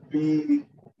be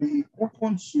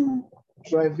open to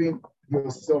driving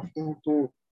yourself into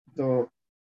the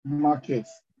market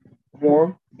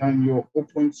more than you're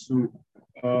open to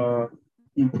uh,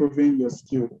 improving your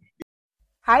skill.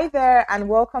 Hi there, and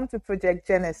welcome to Project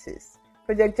Genesis.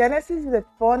 Project Genesis is a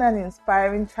fun and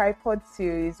inspiring tripod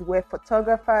series where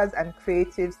photographers and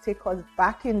creatives take us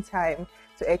back in time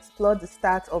to explore the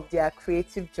start of their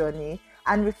creative journey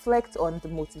and reflect on the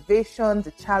motivation, the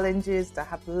challenges that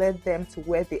have led them to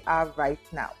where they are right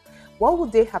now. What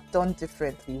would they have done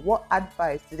differently? What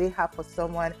advice do they have for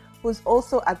someone who's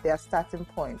also at their starting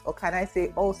point, or can I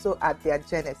say also at their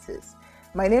genesis?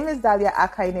 My name is Dalia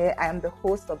Akaine. I am the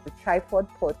host of the Tripod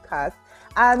Podcast,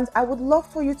 and I would love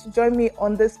for you to join me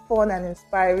on this fun and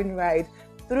inspiring ride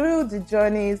through the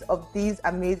journeys of these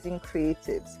amazing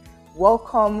creatives.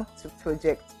 Welcome to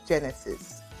Project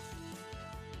Genesis.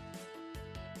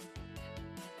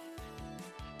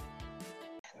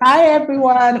 Hi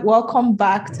everyone, welcome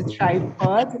back to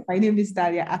Tripod. My name is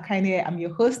Dalia Akaine. I'm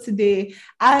your host today.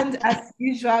 And as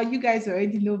usual, you guys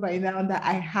already know by now that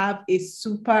I have a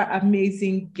super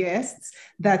amazing guest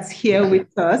that's here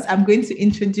with us. I'm going to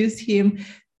introduce him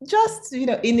just in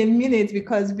a minute,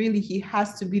 because really he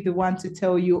has to be the one to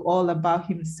tell you all about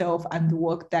himself and the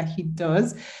work that he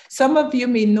does. Some of you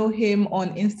may know him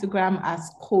on Instagram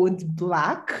as Code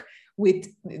Black,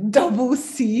 with double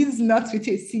C's, not with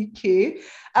a CK.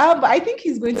 But I think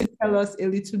he's going to tell us a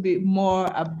little bit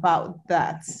more about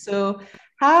that. So,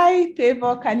 hi,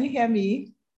 Favor, can you hear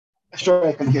me? Sure,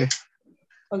 I can hear.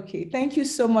 Okay, thank you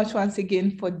so much once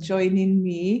again for joining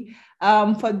me.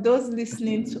 For those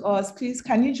listening to us, please,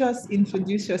 can you just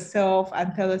introduce yourself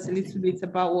and tell us a little bit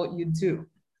about what you do?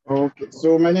 Okay,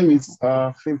 so my name is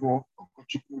Favor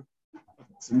Okochukwu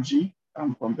Tunji.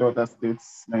 I'm from the other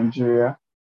states, Nigeria.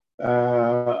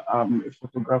 I'm a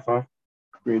photographer,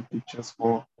 create pictures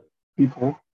for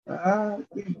people.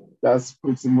 That's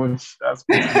pretty much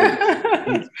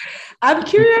it. I'm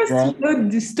curious to know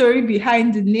the story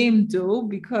behind the name, though,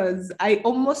 because I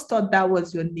almost thought that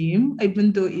was your name,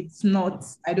 even though it's not.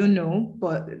 I don't know,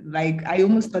 but like I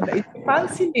almost thought that it's a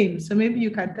fancy name. So maybe you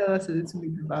can tell us a little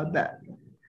bit about that.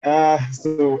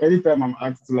 So anytime I'm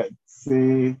asked to like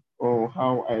say or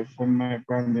how I formed my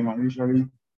brand name, I'm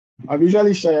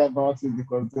usually shy about it,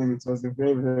 because then it was a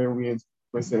very, very weird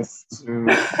process to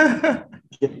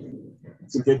get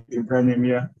the brand name.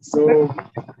 Yeah. So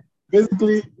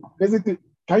basically,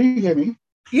 can you hear me?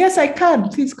 Yes, I can.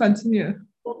 Please continue.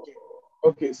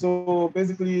 Okay. So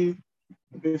basically,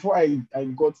 before I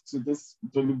got to the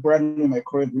brand name I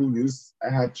currently use, I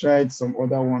had tried some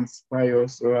other ones prior.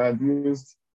 So I had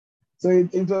used, so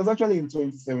it was actually in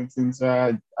 2017.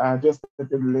 So I just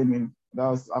started learning. That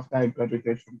was after I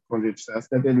graduated from college. So I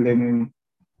started learning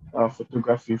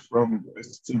photography from a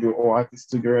studio, or artist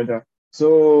studio rather.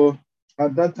 So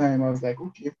at that time, I was like,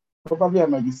 okay, probably I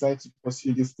might decide to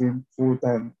pursue this thing full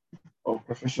time or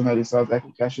professionally. So I was like,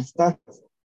 okay, I should start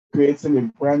creating a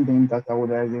branding that I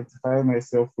would identify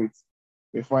myself with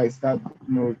before I start,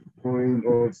 going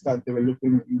or start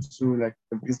developing into like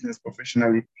the business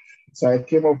professionally. So I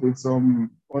came up with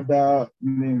some other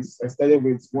names. I started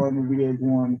with one weird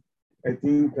one. I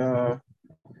think I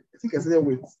started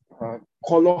with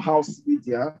Color House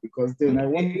Media, because then I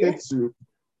wanted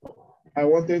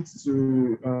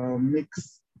to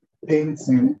mix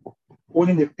painting,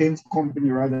 owning a paint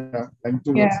company rather than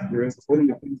doing the rest,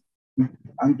 owning a paint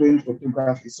and doing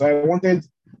photography. So I wanted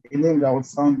a name that would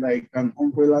sound like an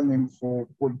umbrella name for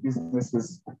both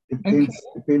businesses, the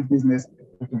paint business,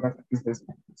 the photography business.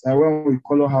 So I went with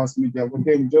Color House Media, but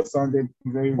then it just sounded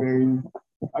very, very,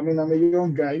 I mean, I'm a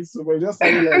young guy, so it just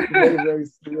sounded like very,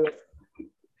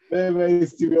 very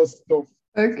serious stuff.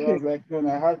 Okay. So I was like, no,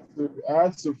 I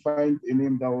had to find a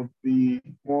name that would be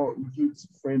more youth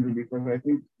friendly, because I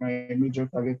think my major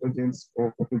target audience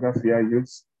for photography are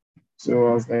youths. So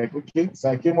I was like, okay. So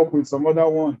I came up with some other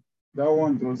one. That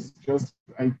one was just,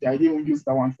 I didn't use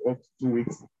that one for up to 2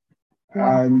 weeks.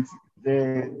 Wow. And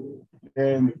then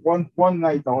one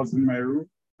night I was in my room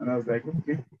and I was like,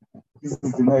 okay, this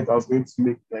is the night I was going to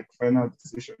make like final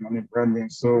decision on a brand name.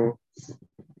 So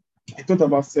I thought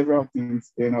about several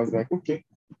things. Then I was like, okay.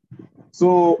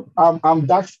 So I'm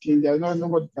dark skinned. I know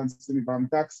nobody can see me, but I'm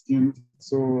dark skinned.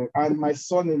 So, and my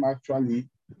surname actually,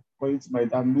 according to my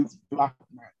dad, means black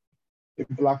man. A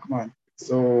black man.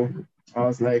 So I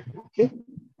was like, okay.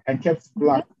 I kept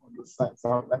black on the side.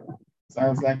 So I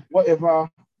was like, whatever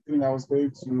name I was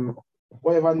going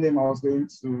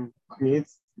to create,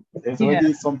 there's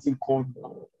already something called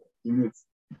in it.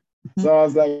 So I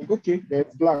was like, okay,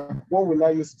 there's black. What would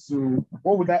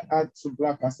I add to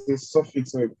black as a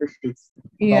suffix or a prefix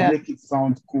that'll Yeah. make it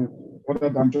sound cool, other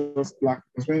than just black?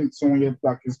 Because when someone hears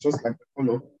black, it's just like the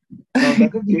color. So I was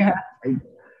like, okay. Yeah.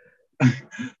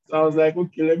 So I was like,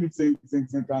 okay, let me think.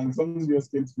 And something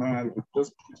just came to my mind,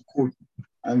 just put code.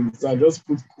 And so I just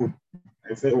put code.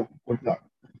 I said, oh, code black.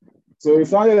 So in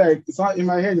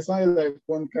my head, it sounded like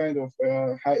one kind of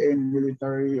high-end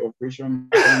military operation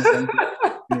something.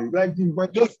 Like,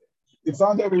 but just it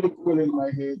sounded really cool in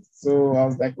my head. So I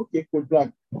was like, okay, cool,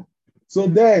 black. So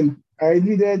then I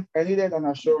needed an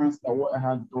assurance that what I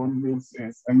had done made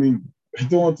sense. I mean, I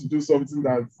don't want to do something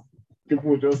that people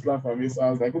would just laugh at me. So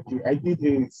I was like, okay, I did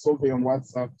a survey on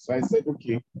WhatsApp. So I said,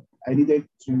 okay, I needed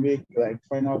to make like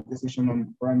final decision on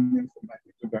the brand name for my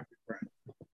photography brand.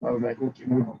 I was like, okay,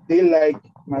 would they like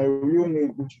my real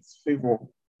name, which is Favor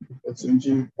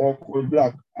Otunji, or Code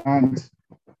Black? And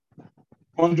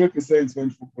 100%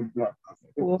 went for Code Black. I was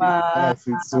like, okay, Wow. that's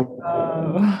it. So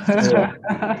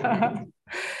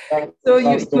that, So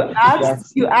that you stuff,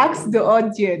 that's you asked the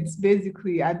audience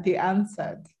basically, and they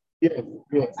answered.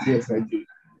 yes, I did.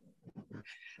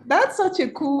 That's such a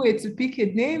cool way to pick a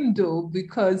name, though,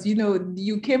 because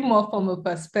you came more from a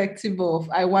perspective of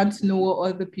I want to know what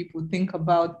other people think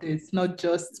about this, not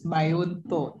just my own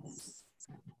thoughts,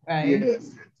 right?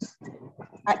 Yes.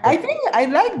 I think I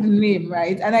like the name,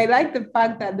 right? And I like the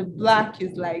fact that the black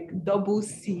is like double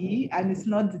C and it's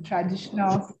not the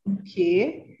traditional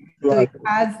CK. So it Black,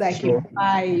 has like a sure.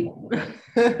 vibe.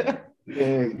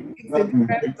 Yeah, It's a different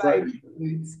vibe exactly. to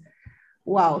it.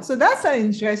 Wow. So that's an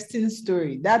interesting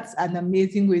story. That's an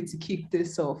amazing way to kick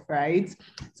this off, right?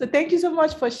 So thank you so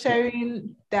much for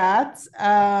sharing that.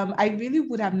 I really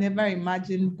would have never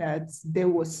imagined that there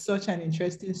was such an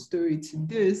interesting story to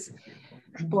this.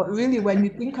 But really, when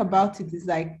you think about it, it's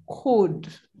like code.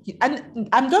 And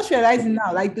I'm just realizing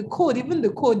now, like even the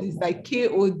code is like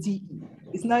KODE.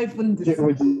 It's not even the Yeah,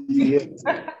 same. yeah,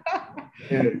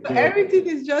 So yeah. everything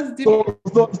is just different.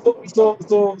 So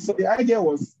the idea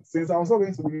was, since I was not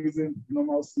going to be using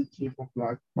normal CK for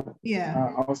black,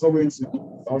 Yeah. I was not going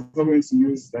to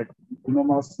use like the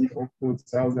normal C for code.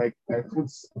 So I was like, I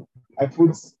put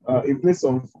in place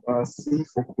of C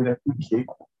for code, I put K,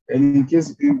 and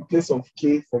in place of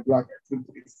K for black, I put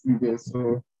a C there.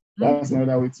 So Mm. that's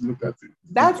another way to look at it.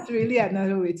 That's really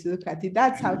another way to look at it.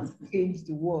 That's how to change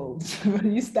the world.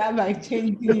 When you start by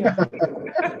changing your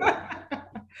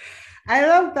I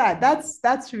love that.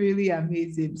 That's really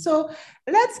amazing. So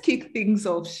let's kick things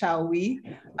off, shall we?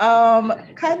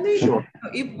 Can we, Sure.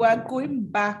 if we're going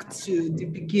back to the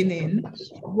beginning,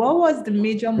 what was the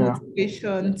major Yeah.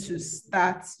 motivation to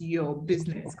start your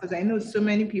business? Because I know so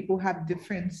many people have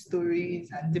different stories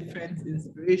and different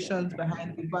inspirations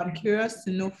behind it. But I'm curious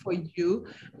to know for you,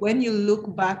 when you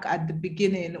look back at the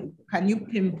beginning, can you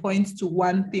pinpoint to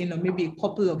one thing or maybe a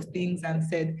couple of things and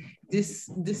said, this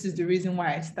is the reason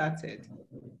why I started?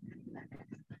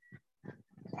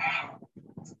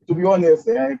 To be honest,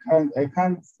 I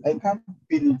can't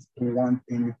pin it to one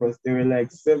thing because there were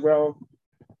like several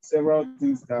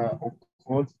things that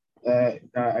occurred that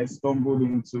I stumbled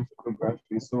into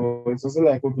photography. So it's also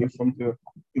like, okay, from the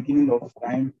beginning of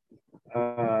time,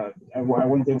 I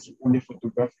wanted to own a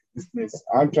photography business.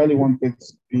 I actually wanted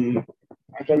to be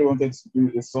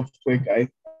a software guy.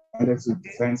 I wanted to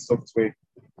design software.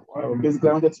 Basically,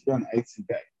 I wanted to be an IT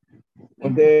guy.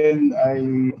 But then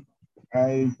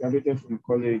I graduated from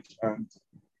college, and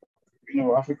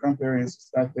African parents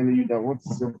start telling you that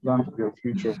what's your plan for your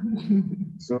future.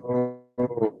 So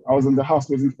I was in the house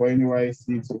waiting for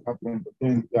NYC to happen, but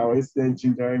then they were still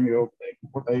gingering me up, like,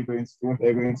 what are you going to do? What are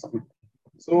you going to do?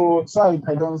 So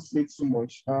I don't say too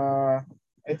much. I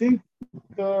think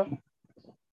the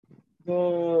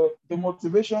the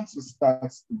motivation to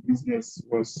start the business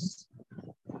was,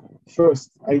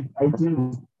 first, I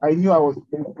knew I was,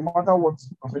 no matter what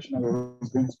profession I was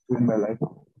going to do in my life,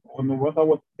 or no matter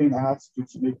what thing I had to do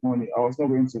to make money, I was not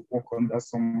going to work under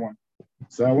someone.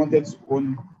 So I wanted to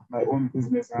own my own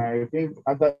business. And I think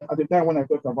at the time when I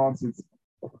thought about it,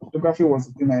 photography was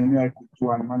the thing I knew I could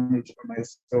do and manage for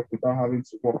myself without having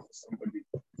to work for somebody.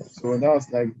 So that was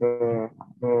like the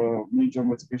major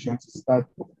motivation to start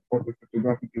for the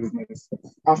photography business.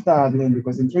 After I learned,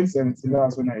 because in 2017, that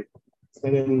was when I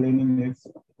started learning it,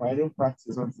 but I didn't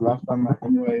practice until after my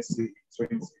NYC in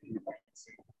 2019.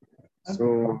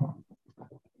 So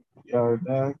yeah,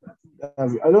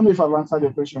 I don't know if I've answered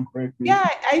your question correctly. Yeah,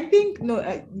 I think no.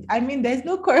 I mean, there's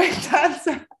no correct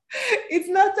answer. It's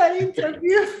not an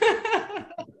interview.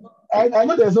 I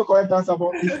know there's no correct answer,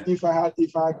 but if I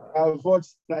avoid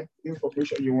that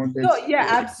information you wanted No, to yeah,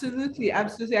 hear. absolutely,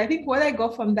 absolutely. I think what I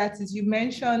got from that is you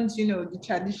mentioned, the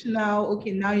traditional,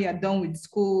 okay, now you're done with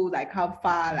school, like how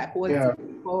far, like what's Yeah,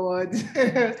 forward,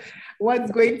 what's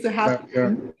going to yeah,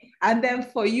 happen. And then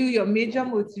for you, your major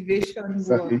motivation was,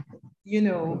 exactly,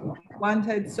 you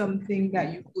wanted something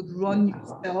that you could run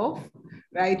yourself,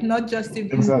 right? Not just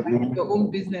even like exactly. your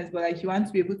own business, but like you want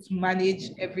to be able to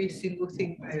manage every single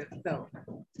thing by yourself.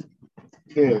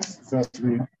 Yes,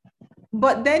 exactly.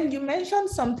 But then you mentioned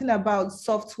something about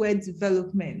software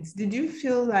development. Did you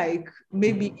feel like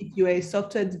maybe if you were a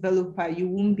software developer, you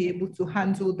wouldn't be able to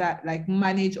handle that, like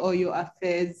manage all your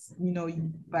affairs,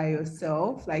 by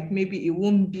yourself? Like maybe it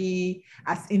won't be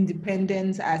as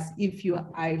independent as if you are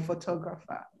a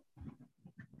photographer.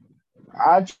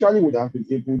 I actually would have been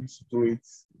able to do it.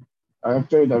 I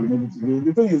actually would have been able to do it.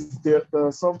 The thing is, the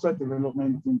software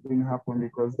development thing didn't happen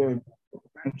because then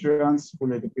Nigerian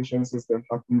school education system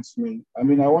happened to me. I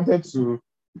mean, I wanted to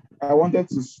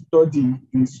study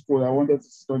in school. I wanted to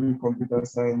study computer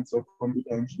science or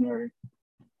computer engineering.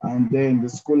 And then the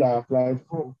school I applied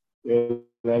for, they're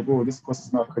like, oh, this course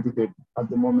is not accredited at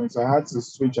the moment. So I had to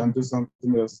switch and do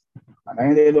something else. And I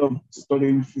ended up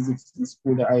studying physics in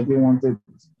school that I didn't want to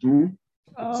do.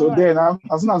 So Oh, then,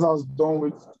 as soon as I was done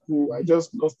with school, I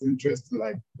just lost interest in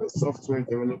like the software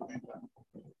development.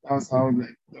 That's how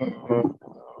like the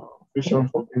vision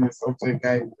for being a software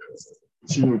guy just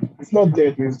chilled. It's not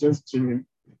dead, it's just chilling.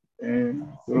 And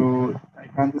so I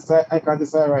can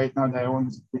decide right now that I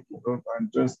want to pick it up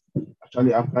and just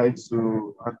actually apply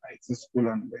to an IT school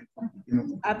and then from the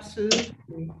beginning.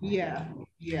 absolutely. Yeah.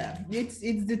 Yeah. It's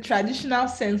the traditional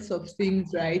sense of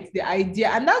things, right? The idea.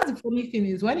 And that's the funny thing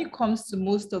is when it comes to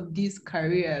most of these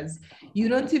careers, you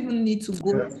don't even need to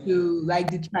go Yeah. to like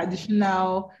the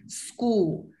traditional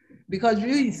school because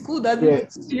really school doesn't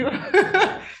Yes. teach you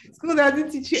school doesn't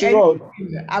teach you Sure.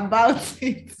 anything about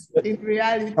it in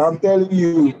reality. I'm telling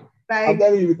you, I'm Like,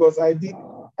 telling you because I did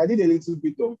a little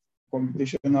bit of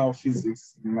computational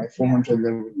physics in my yeah. 400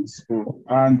 level in school,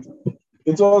 and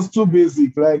it was too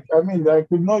basic. Like, I mean, I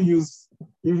could not use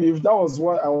if that was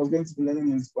what I was going to be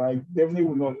learning in school, I definitely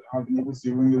would not have been able to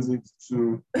even use it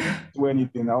to do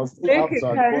anything. I was still Make have a to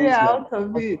career advance like out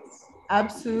of it. yeah,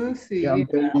 Absolutely. I'm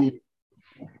telling you.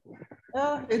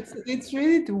 It's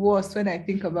really the worst when I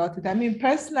think about it. I mean,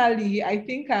 personally, I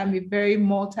think I'm a very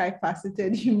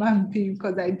multifaceted human being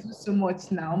because I do so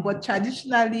much now. But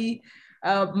traditionally,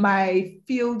 my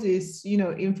field is,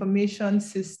 information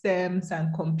systems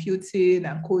and computing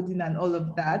and coding and all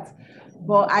of that.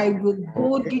 But I will Okay.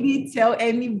 boldly tell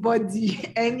anybody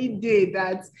any day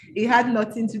that it had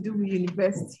nothing to do with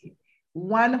university.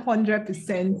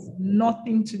 100%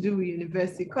 nothing to do with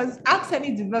university. Because ask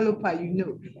any developer,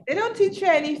 they don't teach you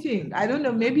anything. I don't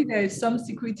know, maybe there is some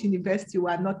secret university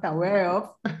we're not aware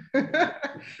of.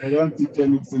 I don't teach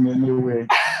anything anyway.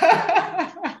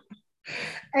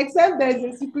 Except there's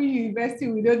a secret university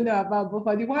we don't know about, but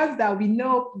for the ones that we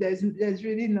know, there's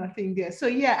really nothing there. So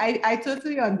yeah, I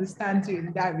totally understand you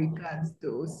in that regards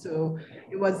though. So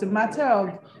it was a matter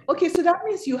of okay, so that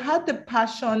means you had the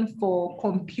passion for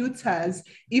computers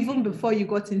even before you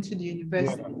got into the Yeah,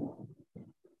 university.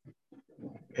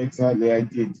 exactly. I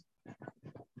did.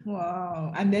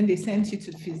 Wow. And then they sent you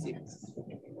to physics.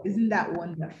 Isn't that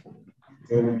wonderful?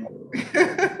 Telling you.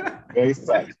 Very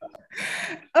sad.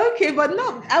 Okay, but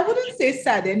no, I wouldn't say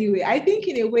sad anyway. I think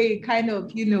in a way it kind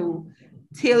of,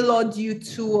 tailored you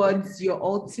towards your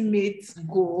ultimate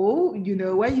goal.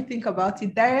 When you think about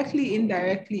it directly,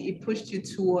 indirectly, it pushed you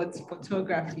towards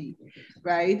photography,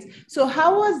 right? So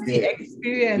how was the Yeah, yeah.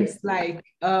 experience like,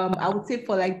 I would say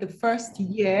for like the first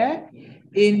year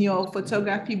in your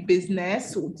photography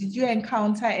business? Did you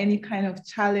encounter any kind of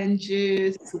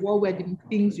challenges? What were the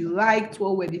things you liked?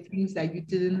 What were the things that you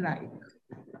didn't like?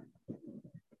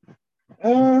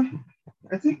 Uh,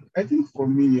 I think for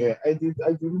me, yeah, I did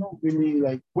not really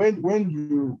like when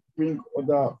you bring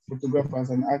other photographers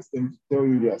and ask them to tell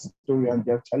you their story and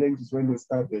their challenges when they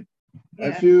started. Yeah.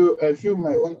 I feel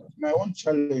my own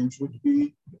challenge would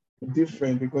be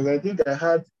different because I think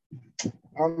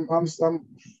I'm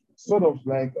sort of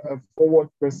like a forward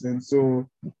person. So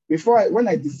when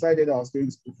I decided I was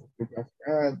going to do photography,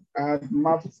 I had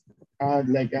mapped, I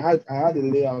had a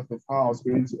layout of how I was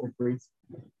going to operate.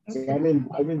 So Okay. I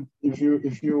mean, if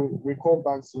you recall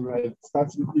back to like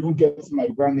starting even getting my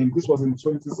branding, this was in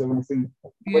 2017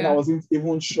 when I Yeah. wasn't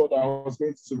even sure that I was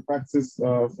going to practice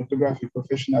photography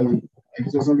professionally. Like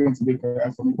it was not going to be a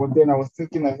career for me. But then I was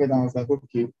thinking ahead and I was like,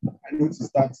 okay, I need to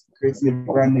start creating a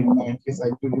branding now in case I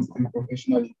do this thing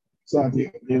professionally. So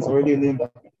there's already a name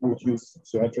that people would use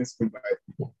to address me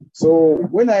by. So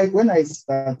when I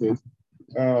started,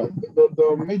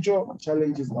 the major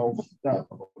challenges of that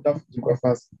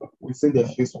photographers would say they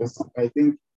face was, I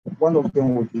think one of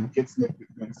them would be getting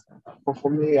equipment. But for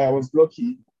me, I was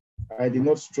lucky. I did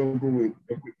not struggle with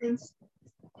equipment.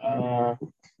 Uh,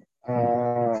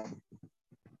 uh,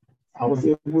 I was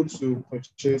able to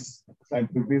purchase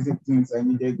like the basic things I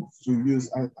needed to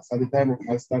use at the time of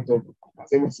my startup. I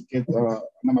was able to get an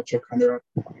amateur camera.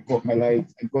 I got my light.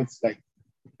 I got like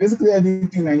basically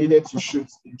everything I needed to shoot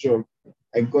the job.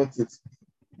 I got it.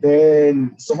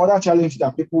 Then some other challenge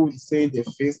that people would say they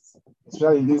faced,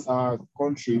 especially in this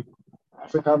country,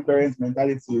 African parents'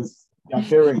 mentality is their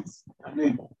parents. I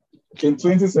mean, in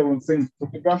 2017,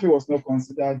 photography was not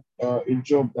considered a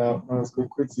job that was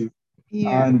lucrative.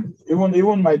 Yeah. And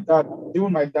even my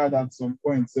dad at some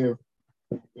point said,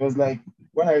 it was like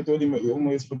when I told him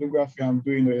almost photography I'm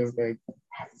doing, it was like,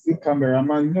 is it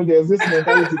cameraman? There's this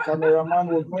mentality cameraman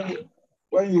was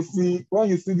when you see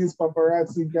these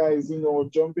paparazzi guys,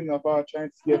 jumping about trying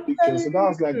to get I'm pictures. So telling that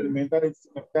was like the you. mentality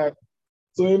of that.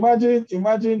 So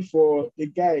imagine for a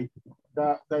guy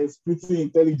that is pretty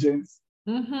intelligent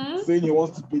Mm-hmm. saying he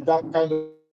wants to be that kind of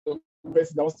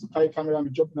person that wants to carry camera and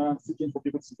be jumping around seeking for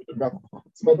people to photograph.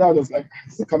 So my dad was like,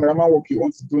 it's the cameraman work you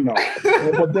want to do now.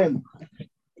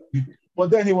 But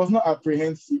then he was not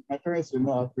apprehensive. My parents were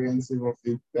not apprehensive of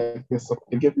it. Like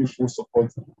they gave me full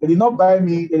support. They did not buy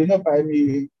me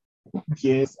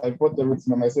yes, I bought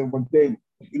everything on myself. But then,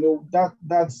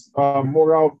 that's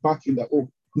moral backing that, oh,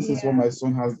 this is what Yeah. my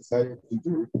son has decided to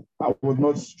do. I would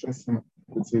not stress him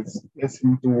with it. Let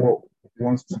him do what he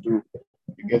wants to do.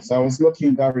 Because I was lucky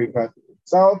in that regard.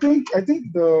 So I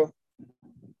think the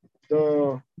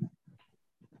the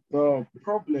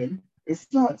problem, it's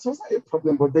not a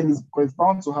problem, but then it's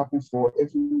bound to happen for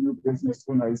every new business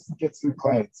owner is getting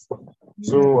clients.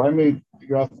 Yeah. So I mean,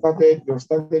 you have started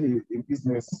a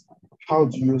business. How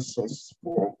do you source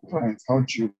for clients? How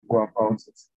do you go about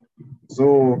it?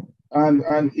 So and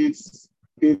it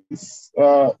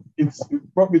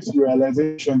brought me to the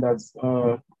realization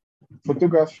that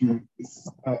photography is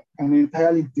an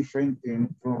entirely different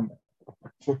thing from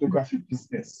photography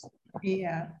business.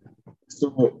 Yeah.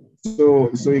 So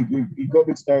it got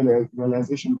me to that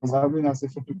realization because I mean, as a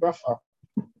photographer,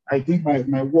 I think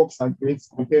my works are great,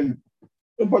 but then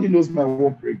nobody knows my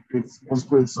work was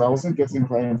great. So I wasn't getting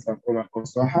clients and all that.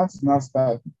 So I had to now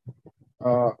start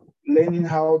uh, learning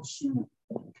how to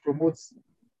promote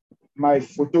my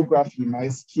photography, my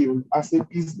skill as a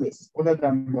business, other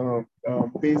than the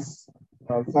base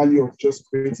value of just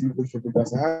creating good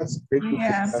photographs. I had to create good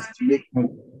Yeah. photographs to make money.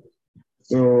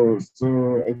 So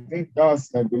I think that was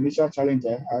like the initial challenge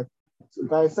I had. So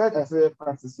like I started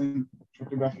practicing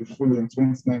photography fully in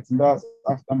 2019. That was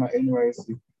after my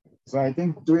NYC. So I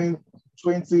think during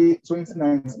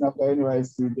 2019 after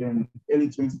NYC, then early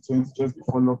 2020, just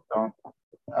before lockdown,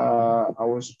 I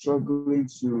was struggling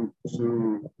to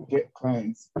get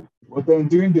clients. But then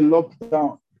during the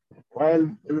lockdown, while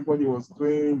everybody was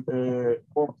doing the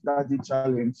Pop Daddy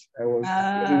challenge, I was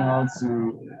learning Uh, how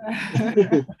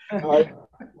to I,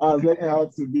 I was learning how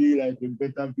to be like a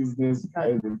better business guy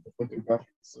in photography.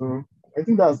 So I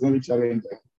think that's the only challenge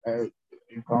I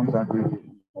encountered really.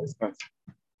 I start.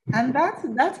 and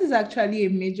that is actually a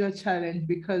major challenge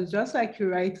because just like you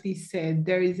rightly said,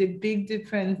 there is a big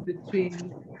difference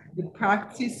between the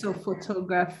practice of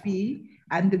photography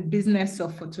and the business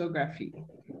of photography,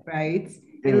 right?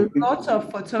 Yeah, A lot of yeah,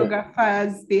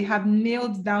 photographers, they have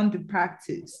nailed down the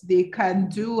practice. They can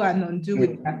do and undo yeah,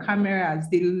 with their cameras.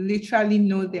 They literally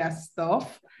know their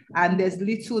stuff. And there's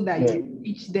little that yeah, you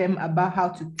teach them about how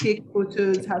to take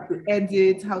photos, how to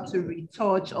edit, how to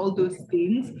retouch, all those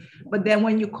things. But then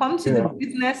when you come to the yeah,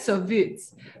 business of it,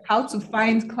 how to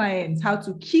find clients, how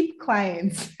to keep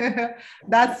clients,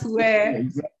 that's yeah, where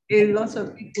exactly. a lot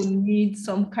of people need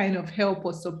some kind of help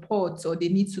or support, or they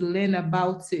need to learn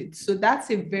about it. So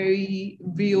that's a very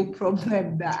real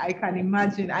problem that I can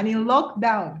imagine. And in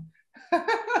lockdown,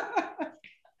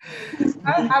 You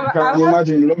I can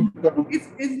imagine lockdown.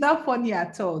 it's not funny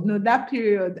at all. No, that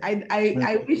period,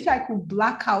 I wish I could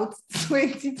black out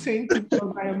 2020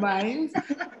 from my mind.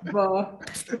 But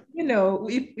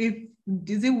if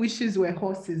is it wishes were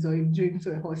horses or if dreams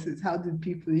were horses, how do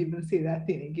people even say that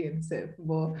thing again? So,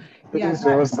 but yeah, This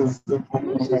was the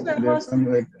wishes were there's horses.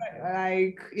 something like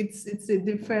Like it's a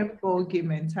different ball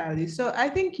game entirely. So I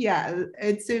think yeah,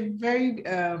 it's a very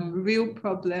real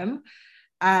problem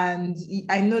And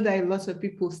I know that a lot of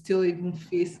people still even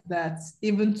face that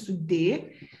even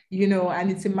today,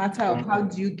 and it's a matter of how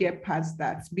do you get past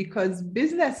that? Because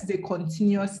business is a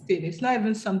continuous thing. It's not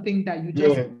even something that you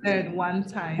just learn one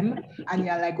time and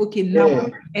you're like, okay, now I'm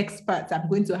an expert. I'm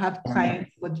going to have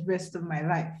clients for the rest of my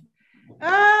life.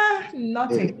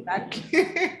 Not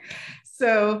exactly.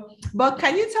 So, but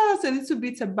can you tell us a little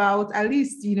bit about, at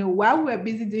least, while we're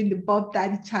busy doing the Bob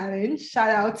Daddy Challenge, shout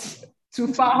out to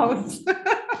Faust.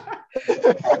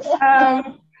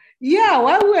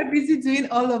 While we were busy doing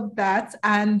all of that,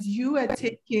 and you were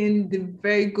taking the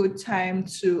very good time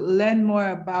to learn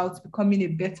more about becoming a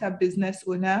better business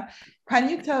owner, can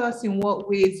you tell us in what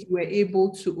ways you were able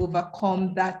to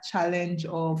overcome that challenge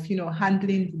of,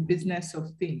 handling the business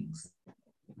of things?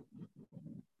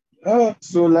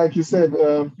 So like you said,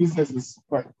 business is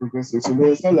quite progressive. So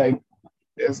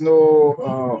there's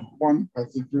no one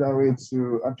particular way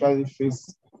to actually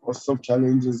face or solve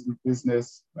challenges in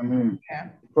business. I mean,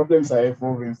 problems are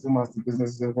evolving, so much the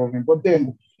business is evolving. But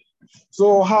then,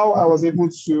 so how I was able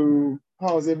to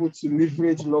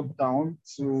leverage lockdown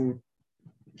to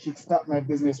kickstart my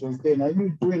business was then I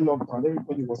knew during lockdown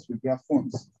everybody was with their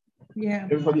phones. Yeah.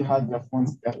 Everybody had their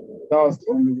phones. That was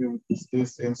the only way we could stay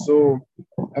sane. So,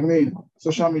 I mean,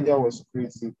 social media was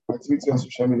crazy. Activity on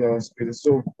social media was crazy.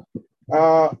 So,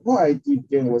 what I did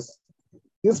then was,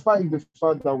 despite the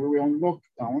fact that we were on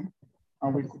lockdown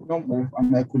and we could not move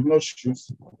and I could not shoot,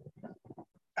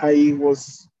 I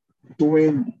was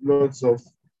doing lots of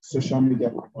social media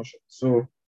promotion. So,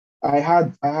 I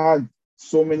had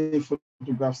so many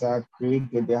photographs I had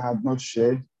created that I had not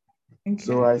shared. Okay.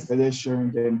 So I started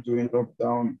sharing them during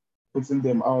lockdown, putting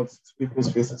them out to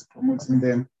people's faces, promoting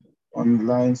them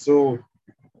online. So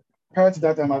prior to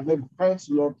that time, prior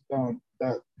to lockdown,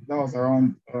 that was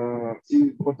around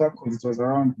in Port Harcourt, it was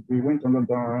around, we went on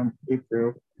lockdown around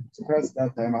April. So prior to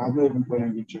that time, I had not even done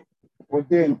any job. But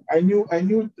then I knew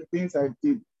the things I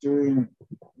did during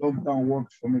lockdown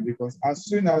worked for me, because as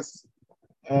soon as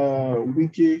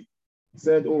Wiki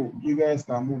said, oh, you guys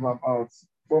can move about,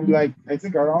 from I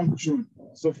think around June.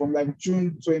 So from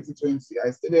June 2020,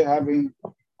 I started having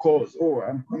calls. Oh,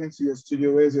 I'm coming to your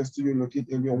studio. Where's your studio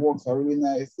located? Your works are really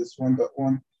nice. This one, that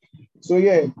one. So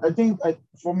yeah, I think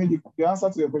for me, the answer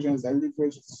to your question is I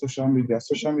leverage social media.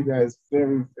 Social media is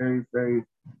very, very, very,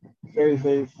 very,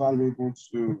 very valuable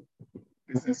to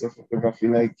business of photography.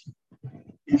 Like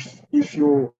if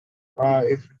you are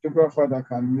a photographer that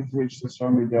can leverage social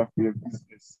media for your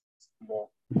business more,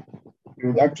 you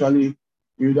would actually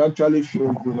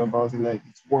feel good about it, like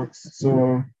it works.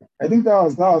 So I think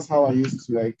that was how I used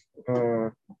to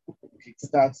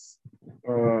kickstart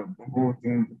the whole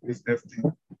thing, the business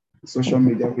thing, social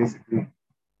media basically.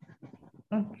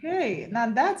 Okay,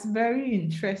 now that's very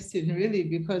interesting, really,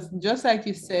 because just like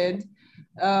you said,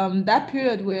 that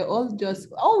period where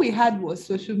all we had was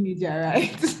social media,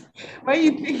 right? When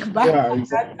you think back at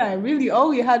that time, really all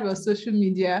we had was social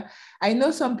media. I know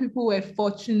some people were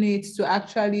fortunate to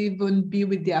actually even be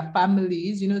with their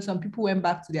families. Some people went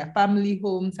back to their family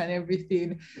homes and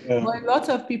everything. Yeah. But a lot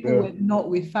of people were not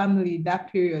with family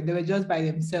that period. They were just by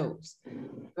themselves.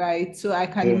 Right. So I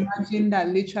can imagine that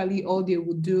literally all they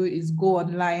would do is go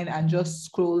online and just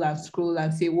scroll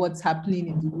and say what's happening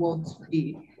in the world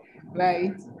today.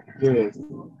 Right. Yes.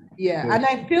 Yeah. And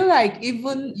I feel like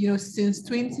even, since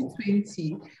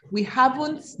 2020,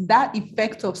 that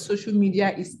effect of social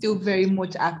media is still very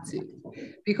much active,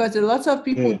 because a lot of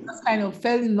people just kind of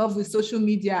fell in love with social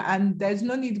media and there's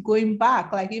no need going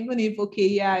back. Like, even if,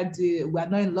 we're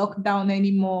not in lockdown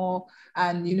anymore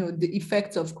and, the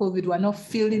effects of COVID, we're not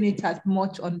feeling it as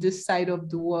much on this side of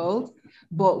the world,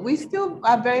 but we still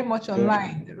are very much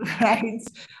online, right?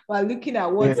 We're looking at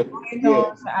what's going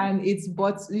on, and it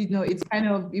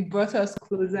brought us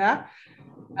closer.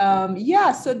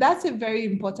 So that's a very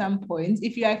important point.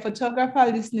 If you're a photographer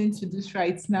listening to this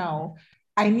right now,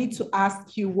 I need to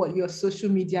ask you what your social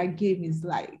media game is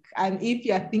like. And if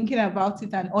you're thinking about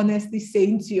it and honestly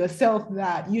saying to yourself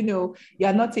that,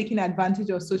 you're not taking advantage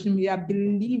of social media,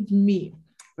 believe me,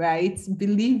 right?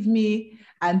 Believe me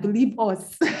and believe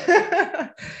us.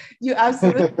 You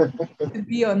absolutely need to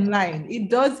be online.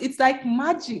 It's like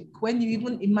magic when you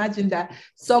even imagine that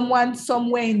someone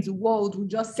somewhere in the world will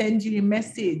just send you a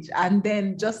message, and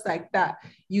then just like that,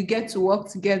 you get to work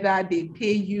together, they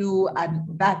pay you, and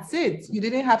that's it. You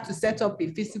didn't have to set up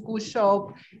a physical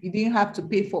shop. You didn't have to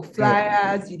pay for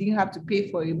flyers. You didn't have to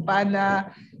pay for a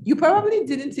banner. You probably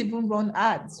didn't even run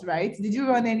ads, right? Did you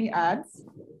run any ads?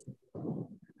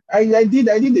 I did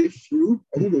a few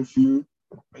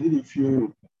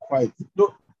quite.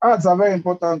 Ads are very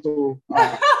important to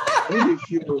I did a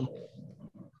few.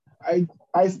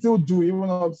 I still do, even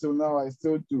up till now, I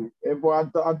still do.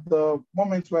 But at the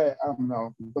moment where I am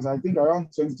now, because I think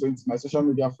around 2020, my social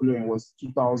media following was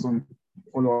 2,000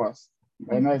 followers.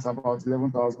 Right now it's about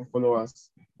 11,000 followers.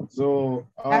 So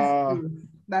That's growth.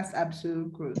 That's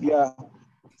absolute growth. yeah.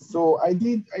 So I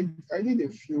did a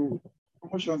few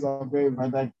promotions are very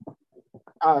vital.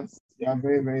 Ads, they are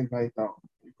very, very vital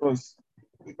because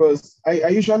I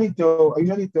usually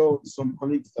tell some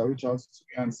colleagues that reach out to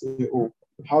me and say, oh,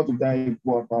 how did I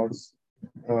go about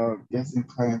getting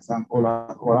clients and all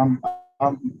that? Well,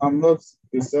 I'm not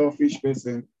a selfish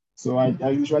person, so I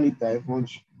usually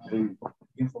divulge my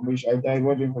information. I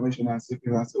divulge information and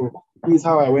secrets. And so this is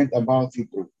how I went about it.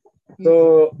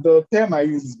 So the term I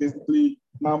use is basically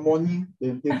my money,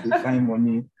 then take the fine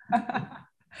money.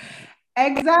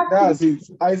 Exactly. That's it.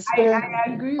 I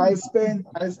agree. I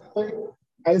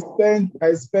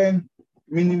spend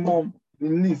minimum, the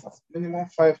least, minimum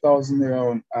 5,000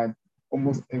 naira on ad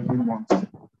almost every month.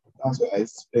 That's what I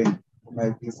spend for my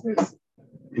business.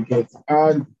 You get.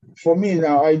 And for me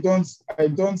now, I don't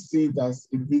see it as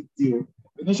a big deal.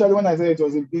 Initially, when I said it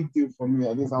was a big deal for me,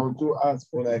 at least I would do ads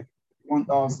for like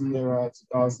 1,000 naira,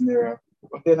 2,000 naira.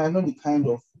 But then I know the kind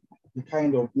of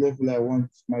level I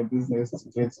want my business to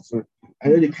get to. I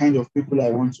know the kind of people I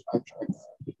want to attract.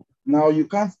 Now you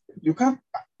can't you can't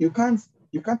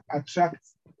attract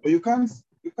or you can't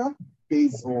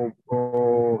base or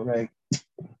like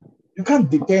you can't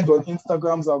depend on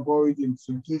Instagram's algorithm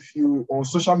to give you or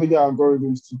social media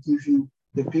algorithms to give you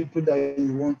the people that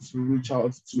you want to reach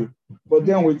out to. But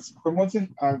then with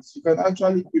promoting ads, you can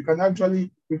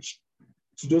actually reach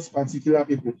to those particular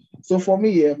people. So for me,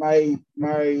 yeah, my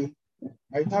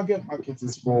target market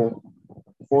is for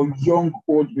young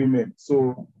old women.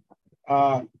 So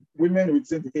women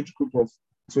within the age group of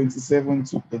 27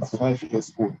 to 35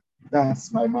 years old.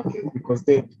 That's my market because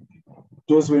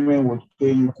those women would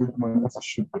pay you good money to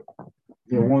shoot them.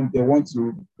 They want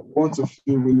to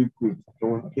feel really good. They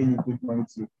will pay you good money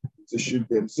to shoot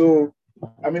them. So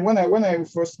I mean when I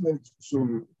first moved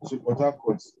to Port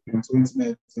Harcourt in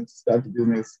 2019 to start the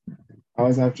business, I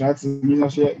was attracting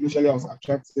initially I was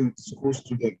attracting school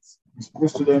students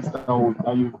that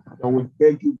would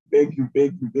beg you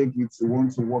to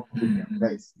want to work with their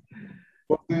price.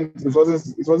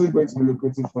 It wasn't going to be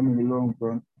lucrative for me in the long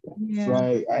run. Yeah. So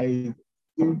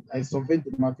I surveyed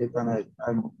the market and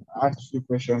asked a few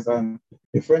questions. And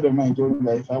a friend of mine told me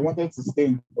that if I wanted to stay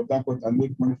in Port Harcourt and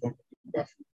make money from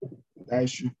photography, I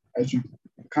should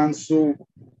cancel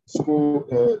school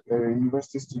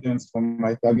university students from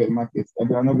my target market, and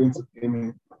they are not going to pay me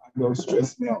and they'll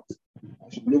stress me out. I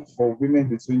should look for women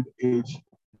between the age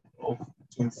of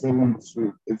 27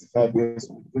 to 35 years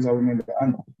old. Those are women that,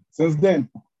 and since then,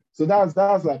 so that's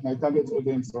like my target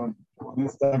audience on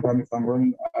Instagram if I'm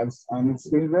running ads, and it's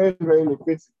been very, very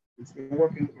lucrative. It's been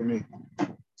working for me.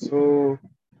 So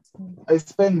I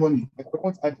spend money. I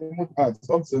promote ads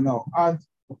up to now. And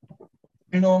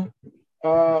you know,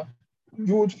 uh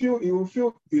you will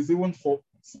feel it's even for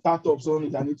startups only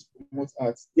that need to promote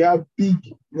ads. There are big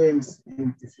names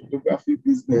in the photography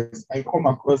business. I come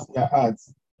across their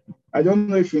ads. I don't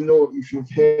know if you've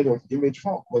heard of Image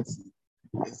File Kotsi.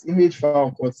 There's Image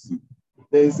File Kotsi.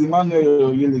 There's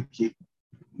Emmanuel Oyeleke.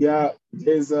 Yeah,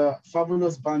 there's a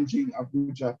Fabulous Banji in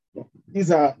Abuja.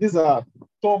 These are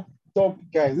top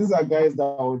guys. These are guys that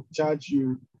will charge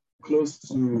you close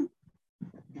to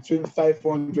between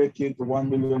 500K to 1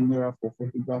 million naira for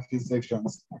photography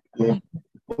sections. Yeah.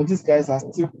 But these guys are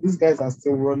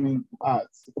still running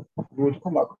ads. We would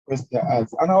come across their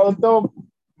ads. And I will tell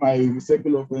my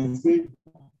circle of friends, say,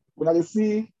 when I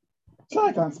see, sure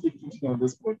I can speak to you on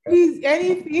this podcast. Please,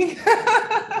 anything.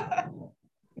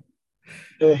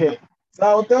 So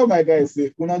I'll tell my guys,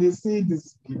 say, when I see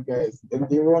these big guys and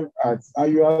they run ads,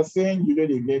 and you are saying you know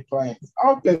they get clients,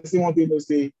 how person want to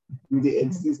say you they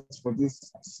exist for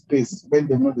this space when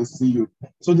they know they see you?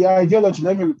 So the ideology,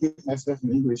 let me repeat myself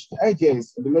in English. The idea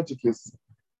is, the logic is,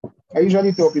 I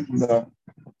usually tell people that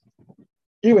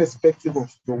irrespective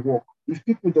of your work, if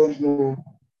people don't know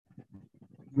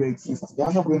you exist, they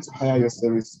are not going to hire your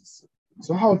services.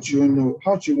 So how do you know?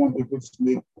 How do you want people to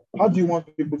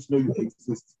know you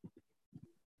exist?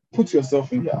 Put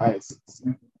yourself in their eyes.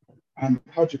 And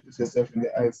how do you put yourself in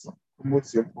their eyes?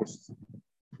 Promote your post,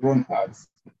 run ads.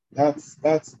 That's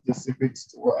the secret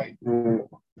to what I do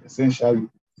essentially.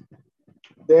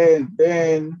 Then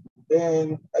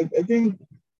I think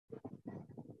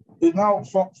now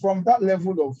from that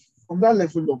level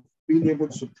of being able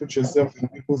to put yourself in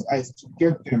people's eyes to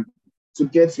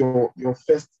get your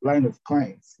first line of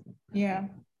clients. Yeah.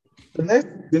 The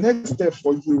next step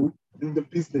for you in the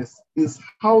business is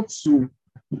how to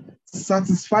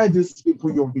satisfy these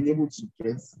people you've been able to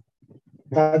get,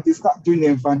 that they start doing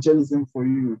evangelism for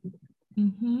you.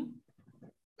 Mm-hmm.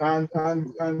 And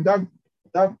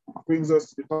that brings us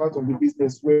to the part of the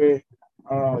business where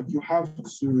you have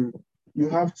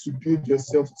to build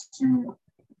yourself to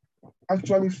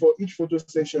actually, for each photo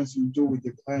sessions you do with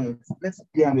the client, let it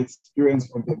be an experience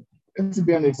for them. Let it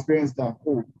be an experience that,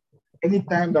 oh,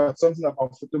 anytime that something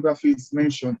about photography is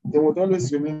mentioned, they would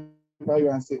always remember you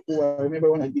and say, oh, I remember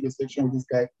when I did a section with this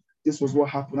guy, this was what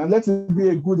happened. And let it be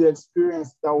a good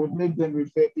experience that would make them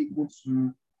refer people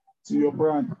to your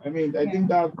brand. I mean, I think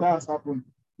that has happened.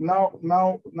 Now,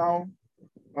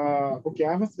 okay,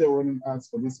 I haven't started running ads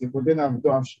for this year, but then I've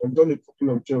done a couple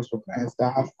of jobs for clients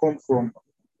that have come from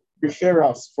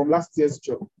referrals from last year's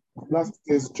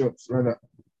jobs rather.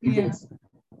 Yes.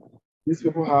 These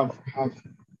people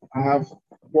I have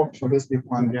worked for these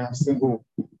people and they have said, oh,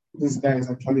 this guy is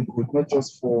actually good, not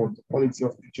just for the quality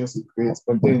of pictures he creates,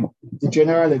 but then the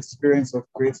general experience of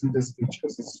creating these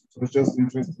pictures was just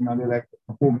interesting. And they're like,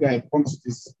 oh, guy, come to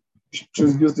this,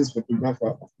 choose use this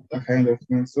photographer, that kind of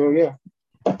thing. So yeah,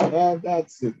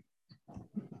 that's it.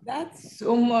 That's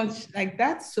so much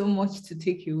to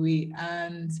take away.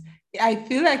 And I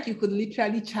feel like you could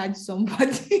literally charge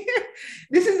somebody.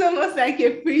 This is almost like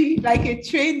a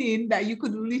training that you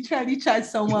could literally charge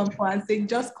someone for and say,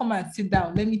 just come and sit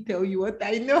down. Let me tell you what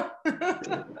I know.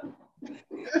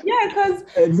 Yeah, because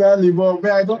exactly. But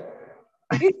I don't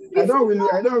I don't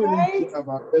really think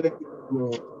about telling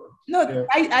people. No, yeah.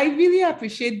 I really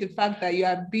appreciate the fact that you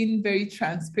have been very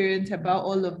transparent about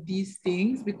all of these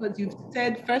things, because you've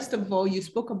said, first of all, you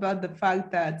spoke about the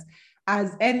fact that,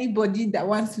 as anybody that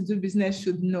wants to do business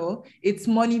should know, it's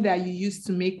money that you use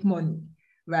to make money,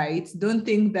 right? Don't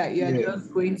think that you're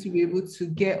just going to be able to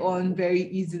get on very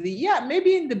easily. Yeah,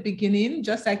 maybe in the beginning,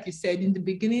 just like you said, in the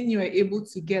beginning, you were able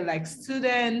to get like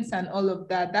students and all of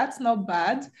that. That's not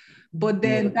bad. But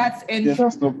then that's entry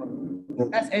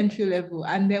level.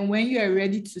 And then when you are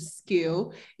ready to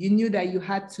scale, you knew that you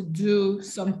had to do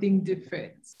something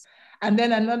different. And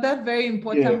then another very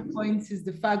important point is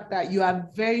the fact that you are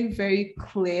very, very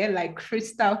clear, like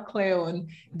crystal clear on,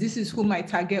 this is who my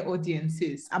target audience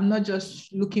is. I'm not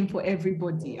just looking for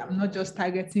everybody. I'm not just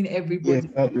targeting everybody.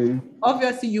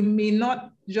 Obviously, you may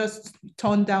not just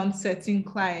turn down certain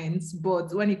clients,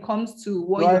 but when it comes to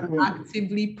what you're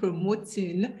actively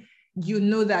promoting, you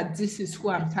know that this is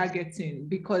who I'm targeting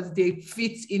because they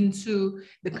fit into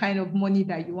the kind of money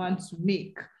that you want to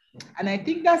make. And I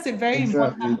think that's a very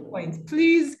important point.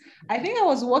 Please, I think I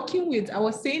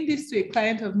was saying this to a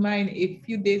client of mine a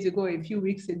few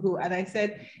weeks ago, and I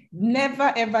said,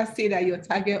 never ever say that your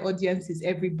target audience is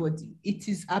everybody. It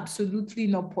is absolutely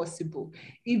not possible.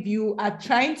 If you are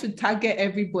trying to target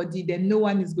everybody, then no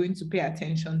one is going to pay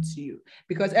attention to you,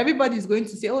 because everybody is going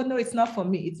to say, oh no, it's not for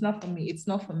me, it's not for me, it's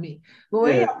not for me. But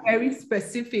when you're very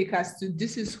specific as to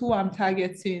this is who I'm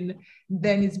targeting,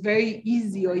 then it's very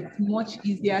easy, or it's much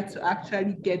easier to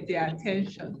actually get their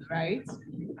attention, right?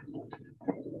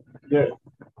 Yeah.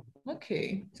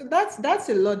 Okay, so that's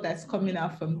a lot that's coming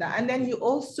out from that. And then you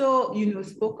also,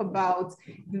 spoke about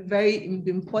the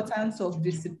importance of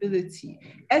visibility,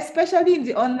 especially in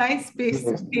the online space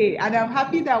today. And I'm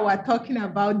happy that we're talking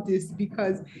about this,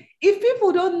 because if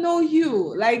people don't know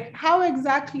you, like, how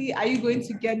exactly are you going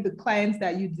to get the clients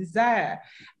that you desire?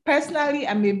 Personally,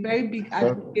 I'm a very big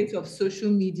advocate of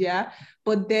social media,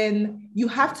 but then you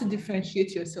have to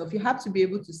differentiate yourself. You have to be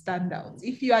able to stand out.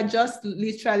 If you are just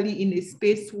literally in a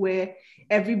space where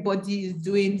everybody is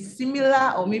doing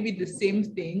similar or maybe the same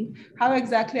thing, how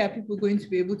exactly are people going to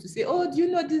be able to say, oh, do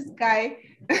you know this guy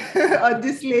or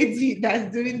this lady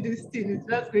that's doing this thing? It's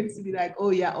just going to be like, oh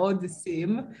yeah, all the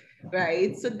same,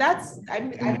 right? So that's, I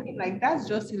mean, like, that's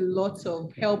just a lot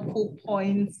of helpful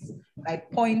points,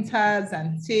 like pointers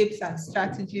and tips and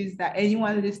strategies that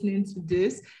anyone listening to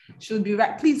this should be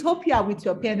right. Please hope you are with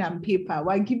your pen and paper.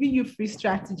 We're giving you free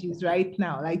strategies right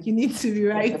now. Like, you need to be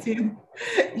writing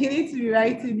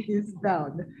this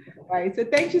down. Right. So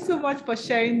thank you so much for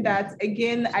sharing that.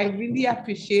 Again, I really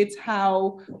appreciate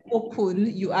how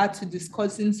open you are to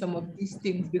discussing some of these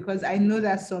things, because I know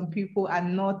that some people are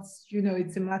not,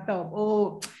 it's a matter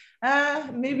of,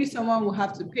 maybe someone will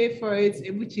have to pay for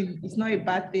it, which is not a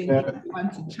bad thing if you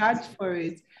want to charge for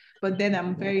it. But then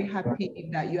I'm very happy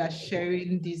that you are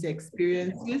sharing these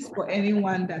experiences for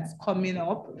anyone that's coming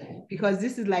up, because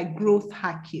this is like growth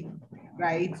hacking,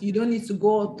 right? You don't need to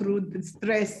go through the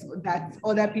stress that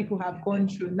other people have gone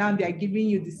through. Now they're giving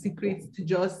you the secrets to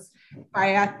just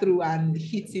fire through and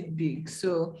hit it big.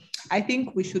 So I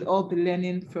think we should all be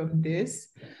learning from this.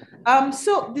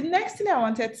 So the next thing I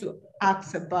wanted to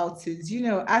ask about is,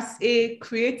 as a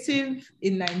creative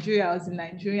in Nigeria, as a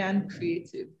Nigerian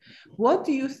creative, what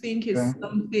do you think is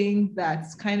something that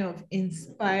kind of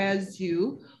inspires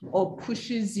you or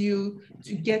pushes you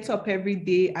to get up every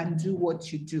day and do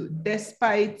what you do,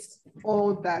 despite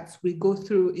all that we go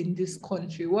through in this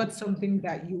country? What's something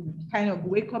that you kind of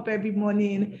wake up every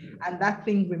morning and that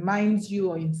thing reminds you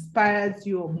or inspires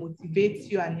you or motivates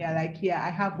you, and you're like, yeah,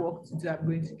 I have work to do, I'm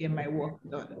going to get my work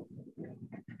done?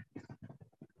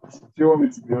 Do you want me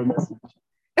to be honest?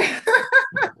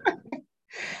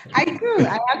 I do.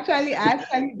 I actually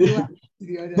do, to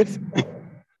be honest.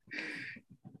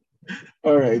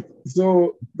 All right.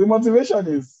 So the motivation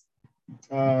is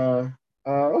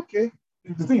okay.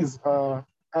 The thing is,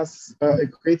 as a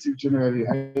creative generally,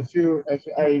 I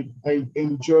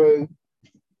enjoy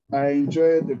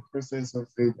the process of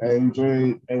it. I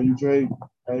enjoy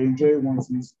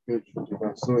wanting to create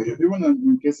photograph. So even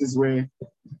in cases where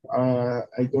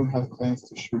I don't have clients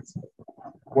to shoot,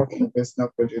 working on personal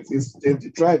projects,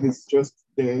 the drive is just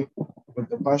there, but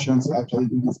the passion to actually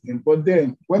do this thing. But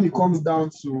then when it comes down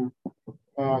to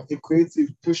a creative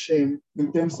pushing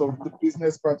in terms of the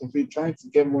business part of it, trying to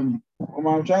get money.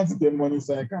 I'm trying to get money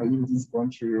so I can leave this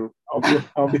country.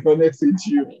 I'll be connected to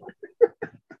you.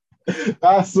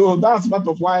 That's part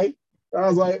of why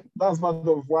I'm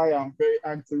very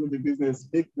active in the business.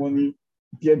 Make money,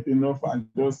 get enough, and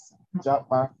just jump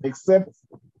back. Except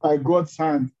by God's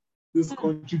hand, this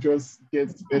country just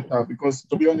gets better, because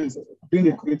to be honest, being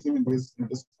a creative in this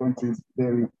country is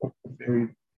very,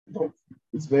 very tough.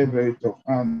 It's very, very tough.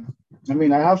 I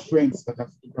mean, I have friends that are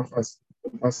photographers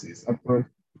overseas abroad,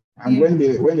 and when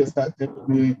they start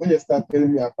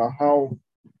telling me about how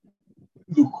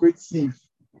lucrative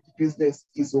business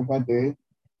is over there,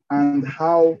 and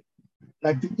how,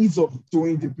 like, the ease of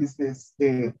doing the business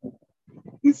there,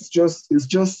 it's just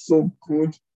so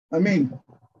good. I mean,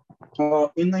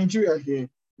 in Nigeria here,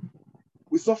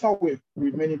 we suffer with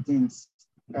many things.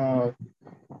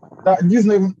 That this is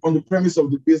not even on the premise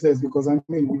of the business, because I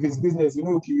mean, if it's business,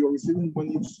 okay, you're receiving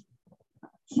money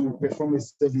to perform a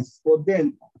service. But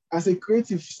then, as a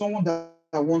creative, someone that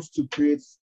wants to create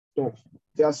stuff,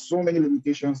 there are so many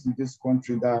limitations in this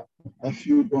country that I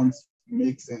feel don't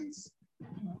make sense.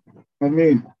 I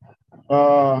mean,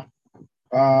 for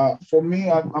me,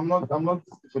 I'm not a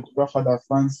photographer that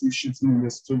fancy shooting in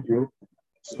the studio.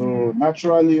 So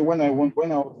naturally, when I was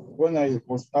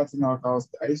starting out,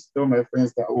 I used to tell my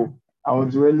friends that, I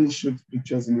would really shoot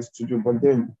pictures in the studio, but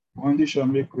then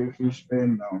condition make crayfish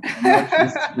pen now. I'm actually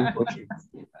studio portraits.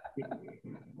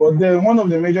 But then one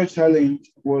of the major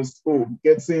challenge was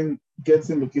getting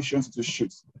locations to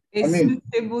shoot. A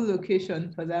suitable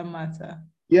location for that matter.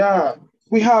 Yeah,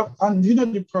 we have, and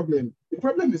the problem. The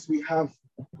problem is we are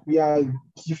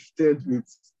gifted with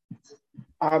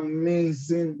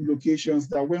amazing locations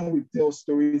that when we tell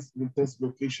stories with those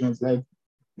locations, like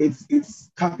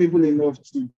it's capable enough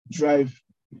to drive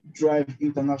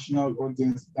international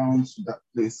audience down to that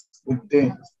place. But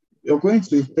then you're going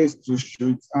to a place to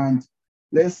shoot, and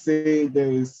let's say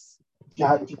there's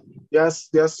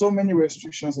so many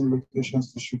restrictions and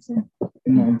locations to shoot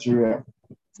in Nigeria.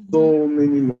 So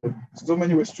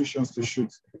many restrictions to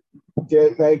shoot.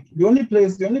 Like the only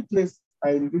place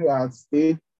I knew I had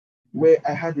stayed where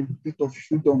I had a bit of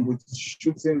freedom with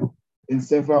shooting in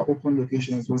several open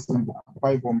locations was in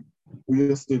Akwa Ibom,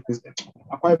 Uyo State.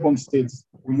 Akwa Ibom State,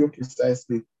 Uyo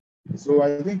precisely. So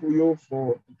I think Uyo,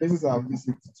 for places I've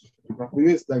visited,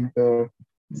 Uyo is like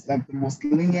the most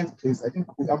lenient place. I think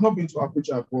I've not been to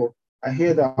Abuja, but I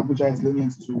hear that Abuja is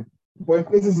lenient too. But in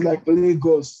places like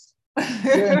Lagos,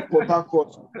 then Port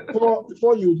Harcourt,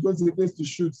 before you would go to the place to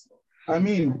shoot, I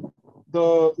mean,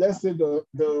 let's say the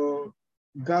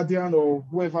guardian or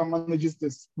whoever manages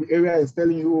this area is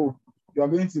telling you, you are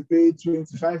going to pay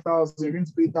 25,000, you're going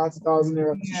to pay 30,000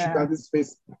 to shoot at this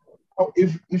space.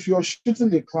 If you're shooting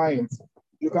the client,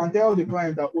 you can tell the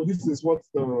client that, this is what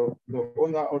the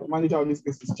owner or the manager of this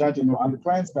space is charging, and the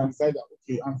client can decide that,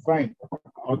 okay, I'm fine,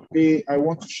 I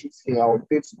want to shoot here, I'll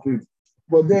pay to do it.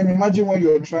 But then imagine when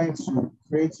you're trying to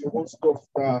create your own stuff,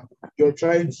 you're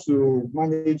trying to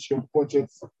manage your budget,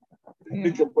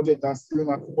 make your budget as slim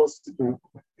as possible.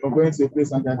 You're going to a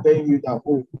place and they're telling you that,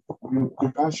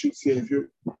 you can't shoot here.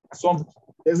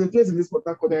 There's a place in this Port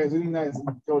Harcourt that is really nice.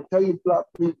 They'll tell you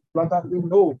blatantly,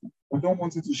 no, we don't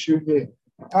want you to shoot here.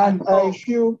 And I'm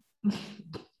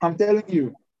telling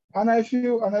you, and I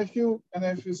feel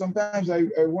sometimes I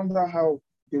wonder how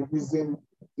they reason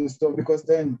this stuff, because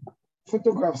then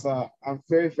photographs are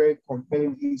very, very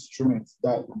compelling instruments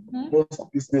that most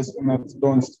business owners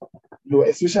don't,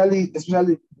 especially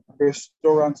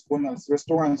restaurants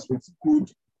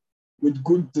with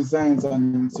good designs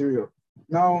and interior.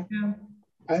 Now, Yeah.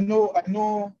 I know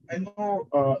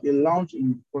a lounge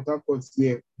in Port Harcourt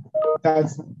here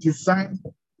that's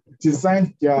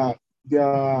designed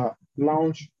their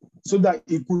lounge so that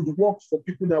it could work for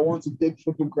people that want to take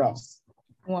photographs.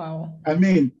 Wow. I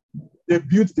mean, they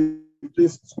built the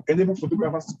place to enable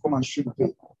photographers to come and shoot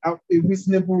there at a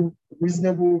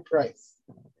reasonable price.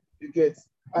 You get,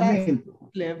 I That's mean,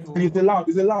 level. and it's a lounge.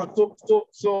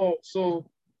 So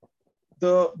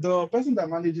the person that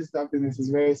manages that business is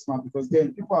very smart because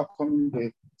then people are coming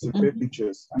there to create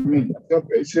pictures. I mean,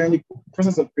 if you're in the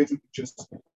process of creating pictures,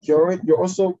 you're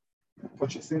also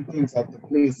purchasing things at the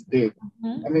place there.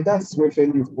 I mean, that's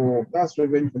revenue for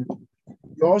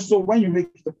you also, when you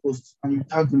make the post and you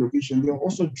tag the location, you're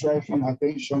also driving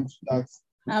attention to that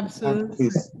Absolutely.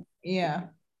 place. Yeah.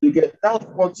 You get, that's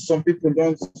what some people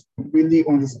don't really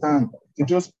understand. They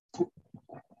just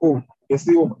oh, they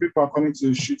say, oh, people are coming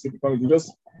to shoot it because you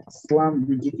just slam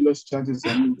ridiculous charges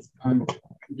on it, and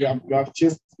you have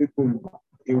chased people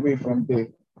away from there.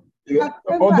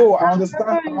 Although I I've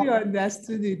understand, never really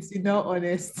understood it, in all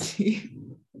honesty.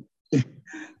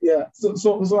 yeah. So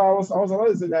I was about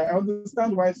to say that I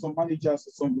understand why some managers,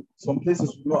 some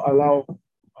places will not allow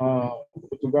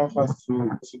photographers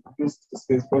to use the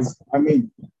space because I mean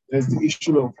there's the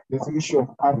issue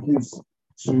of athletes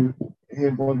to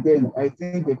but then I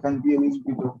think there can be a little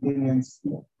bit of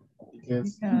leniency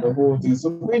because the whole thing. So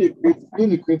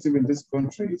really creative in this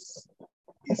country is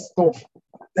tough.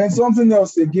 Then something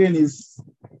else again is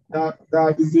that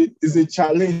is a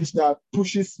challenge that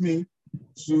pushes me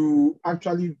to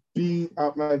actually be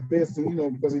at my best,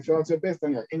 because if you're at your best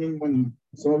and you're earning money,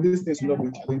 some of these things will not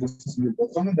be challenges to you.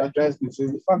 But something that drives me to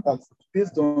is the fact that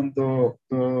based on the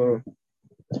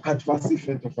adverse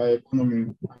effect of our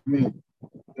economy, I mean,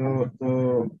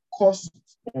 the cost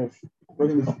of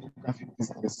running a photographic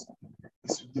business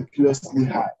is ridiculously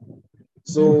high.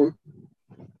 So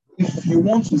if you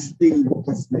want to stay in the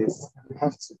business, you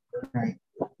have to grind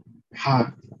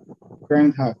hard,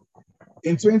 grind hard.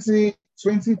 In 2020,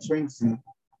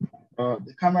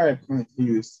 the camera I currently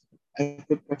use, I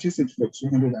could purchase it for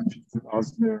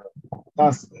 250,000 naira.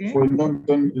 That's for a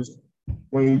London used,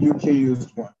 for a UK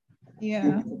used one. You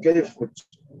Yeah. could get it for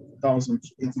 2,000 to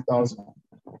 80,000.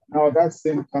 Now that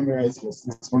same camera is for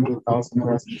 600,000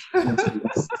 naira.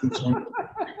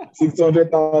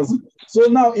 600,000. So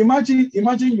now imagine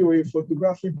you're a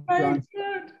photographic brand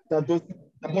that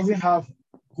doesn't have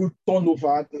good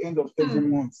turnover at the end of every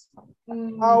month.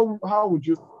 How would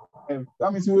you?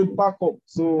 That means you will back up.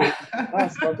 So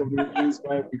that's part of the reasons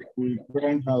why we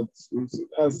grind hard. So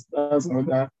that's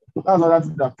another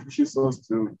thing that pushes us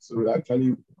to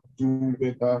actually do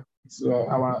better. So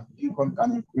our income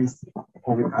can increase,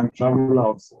 or we can travel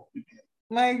out.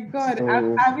 My God,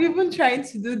 So, I'm even trying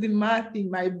to do the math in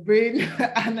my brain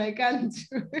and I can't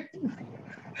do it.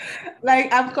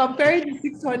 Like I'm comparing the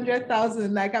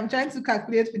 600,000, like I'm trying to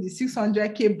calculate for the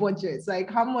 600K budget. Like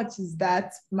how much is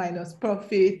that minus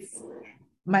profits,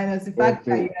 minus the fact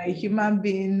that you're a human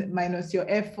being, minus your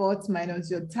efforts, minus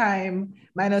your time,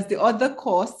 minus the other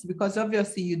costs, because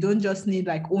obviously you don't just need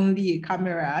like only a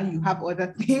camera, you have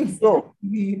other things you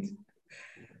need.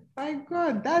 My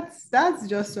God, that's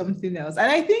just something else. And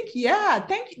I think, I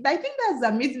think that's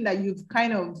amazing that you've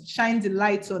kind of shined the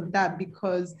light on that,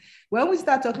 because when we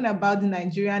start talking about the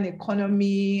Nigerian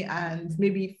economy and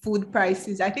maybe food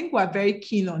prices, I think we're very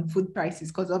keen on food prices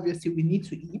because obviously we need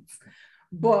to eat.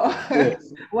 But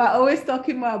yes. we're always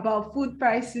talking more about food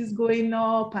prices going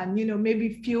up and,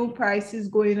 maybe fuel prices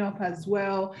going up as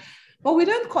well. But we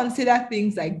don't consider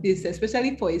things like this,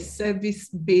 especially for a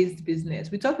service-based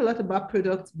business. We talk a lot about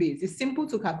product-based. It's simple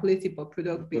to calculate it for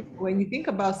product-based. When you think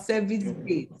about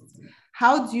service-based,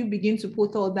 how do you begin to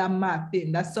put all that math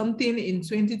in? That something in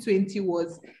 2020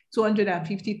 was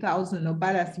 250,000 or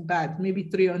bad as bad, maybe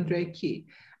 300K.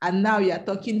 And now you're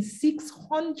talking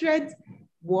 600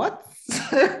 what?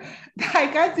 I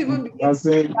can't even begin to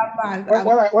say that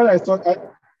math.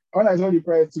 When I saw the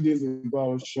price 2 days ago, I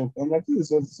was shocked. I'm like, this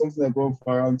is something that go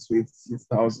for around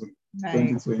 26,000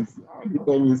 2020. You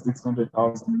tell me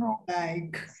 600,000 now.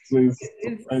 Like, so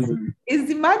it's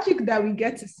the magic that we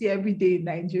get to see every day in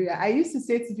Nigeria. I used to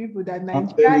say to people that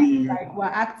Nigeria is like we're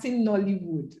acting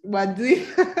Nollywood. We're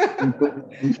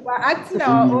acting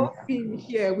our own film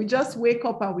here. We just wake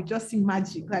up and we just see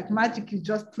magic. Like magic is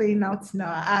just playing out in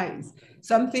our eyes.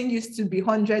 Something used to be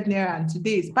 100 naira and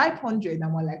today is 500.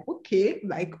 And we're like, okay,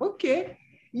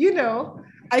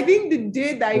 I think the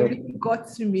day that it really got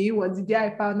to me was the day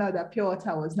I found out that pure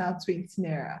water was now 20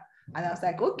 naira. And I was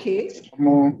like, okay.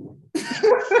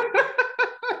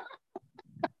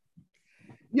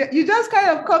 You just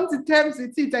kind of come to terms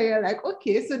with it and you're like,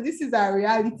 okay, so this is our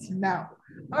reality now.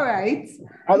 All right.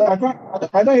 I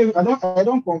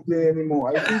don't complain anymore.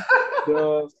 I think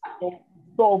the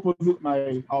store opposite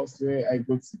my house where I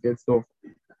go to get stuff.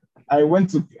 I went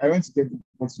to get a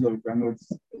bottle of granules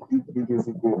I think 3 days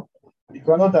ago. The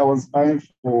granite I was buying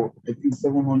for I think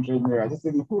 700 naira. This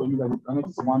thing told me that the granite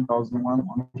is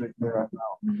 1,100 naira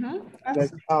now.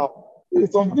 Like how? This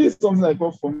is something I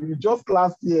got from you just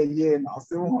last year now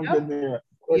 700 naira.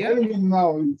 But telling me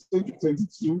now in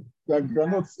 2022 that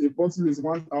granite a bottle is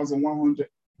 1,100.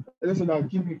 I said I'll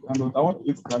give me granite. I want to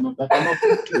eat granite. I cannot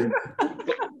eat it.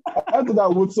 How did I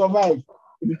would survive?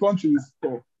 The country is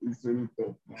tough. It's really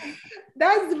tough.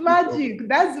 That's magic.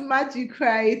 That's the magic,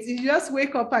 right? You just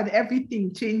wake up and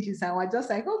everything changes, and we're just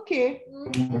like, okay,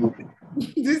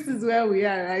 this is where we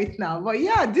are right now. But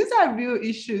yeah, these are real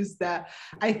issues that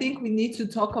I think we need to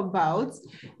talk about,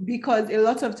 because a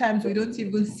lot of times we don't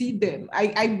even see them.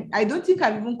 I don't think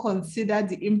I've even considered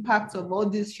the impact of all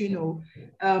this,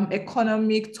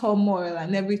 economic turmoil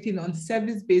and everything on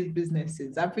service-based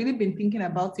businesses. I've really been thinking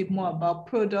about it more about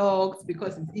products,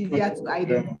 because it's easier to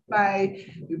identify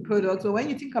the products. So when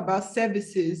you think about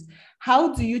services,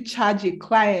 how do you charge a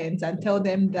client and tell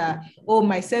them that, oh,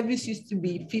 my service used to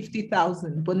be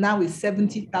 50,000, but now it's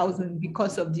 70,000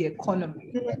 because of the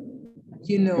economy?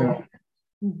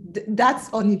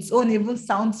 That's on its own even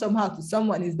sounds somehow to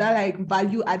someone. Is that like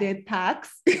value added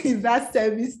tax? Is that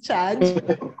service charge?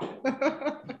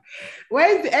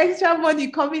 Where is the extra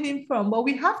money coming in from? But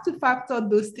we have to factor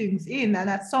those things in. And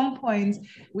at some point,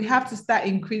 we have to start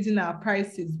increasing our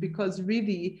prices, because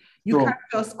really, you can't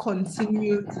just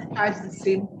continue to charge the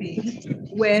same thing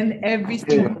when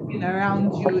everything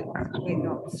around you is going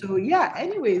up. So yeah,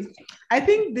 anyways, I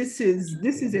think this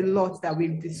is a lot that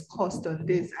we've discussed on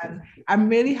this, and I'm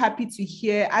really happy to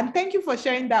hear. And thank you for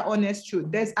sharing that honest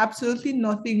truth. There's absolutely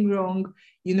nothing wrong,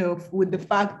 with the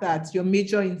fact that your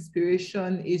major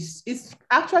inspiration is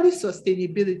actually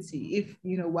sustainability. If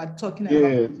we're talking about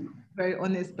a very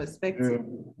honest perspective.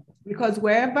 Because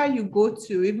wherever you go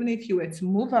to, even if you were to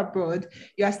move abroad,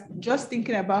 you're just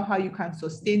thinking about how you can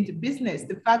sustain the business.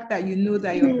 The fact that you know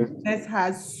that your business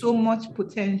has so much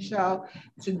potential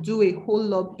to do a whole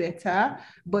lot better,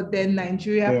 but then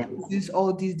Nigeria poses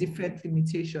all these different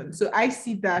limitations. So I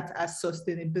see that as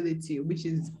sustainability, which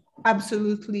is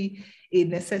absolutely a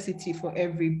necessity for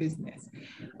every business.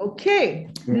 Okay,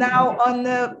 now on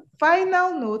the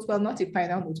final note, well, not a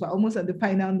final note, we're almost on the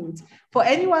final note. For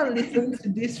anyone listening to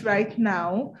this right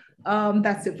now,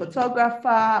 that's a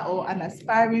photographer or an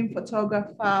aspiring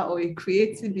photographer or a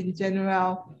creative in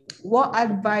general, what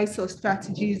advice or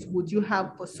strategies would you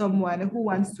have for someone who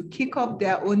wants to kick off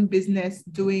their own business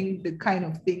doing the kind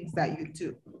of things that you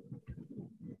do?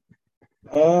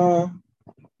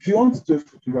 If you want to do a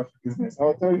photography business,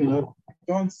 I'll tell you,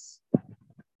 don't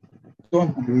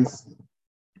be lazy.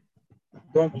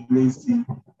 Don't be lazy.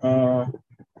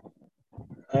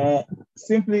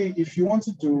 Simply, if you want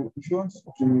to do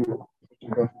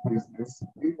photography business,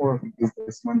 be more of a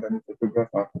businessman than a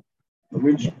photographer.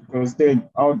 Because then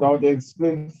I would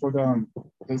explain further on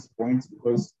this point.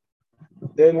 Because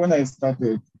then when I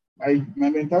started, my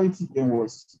mentality then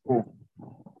was,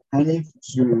 I need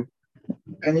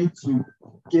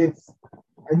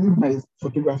my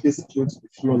photography skill to be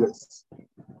flawless.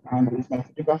 And if my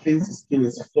photography skill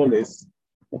is flawless,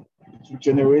 to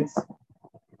generate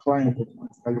client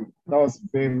automatically. That was a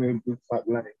very, very big fat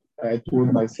lie I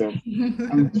told myself.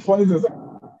 And the funny thing is,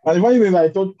 I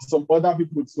told some other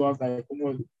people too. I was like, come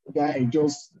on, guy,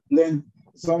 just learn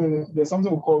something. There's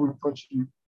something we call retouching.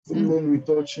 Learn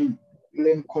retouching,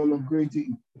 learn color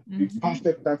grading. Be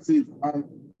perfect, that's it. And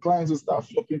clients will start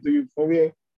flocking to you. For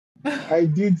where I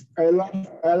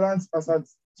learned as at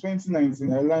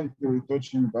 2019, I learned the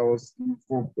retouching that was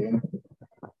involved then.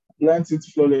 Learned it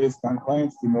flawless, and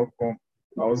clients did not come.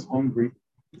 I was hungry.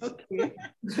 Okay.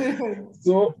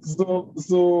 so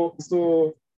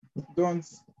don't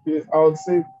be, I would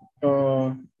say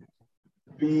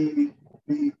be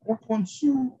open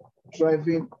to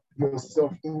driving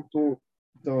yourself into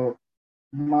the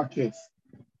market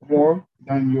more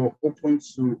than you're open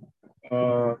to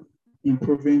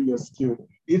improving your skill.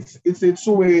 It's a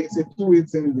two-way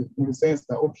thing in the sense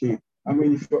that, okay, I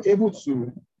mean, if you're able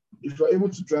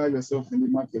to drive yourself in the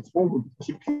market, what would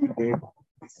keep you there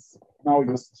is now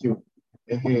your skill.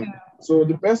 So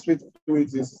the best way to do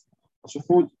it is to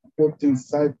put both things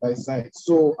side by side.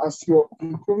 So as you're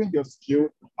improving your skill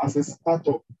as a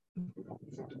startup,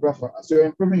 photographer. As you're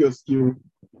improving your skill,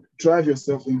 drive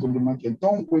yourself into the market.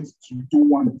 Don't wait to do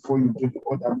one before you do the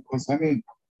other. Because I mean,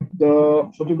 the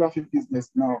photography business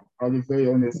now, I'll be very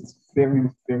honest, is very,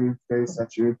 very, very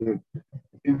saturated.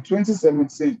 In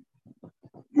 2017,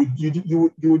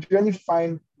 you would really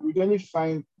find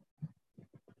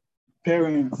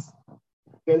parents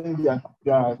telling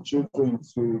their children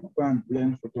to go and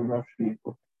learn photography.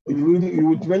 You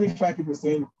would really find people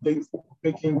saying things,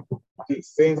 making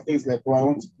saying things like, "Oh, I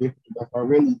want to play photographer."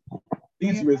 Really,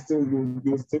 things were still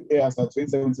you still hear as at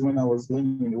 2017 when I was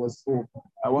learning. It was, "Oh,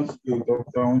 I want to be a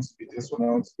doctor. I want to be this one.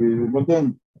 I want to be." But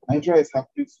then Nigeria is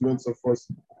happening to lots of us.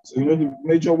 So the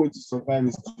major way to survive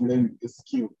is to learn a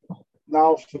skill.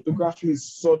 Now, photography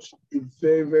is such a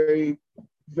very, very,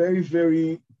 very,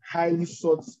 very highly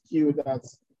sought skill that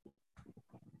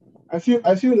I feel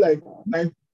like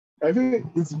I feel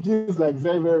it gives like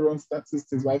very, very wrong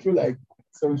statistics, but I feel like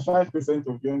 75%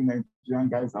 of young Nigerian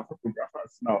guys are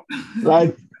photographers now.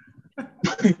 Like,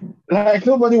 like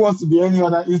nobody wants to be any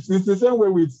other. It's the same way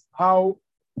with how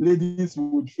ladies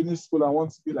would finish school and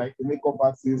want to be like a makeup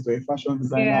artist or a fashion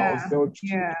designer or sell or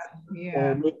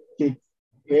make cake.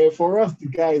 Yeah, for us, the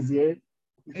guys, yeah,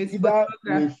 It's either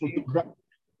photography.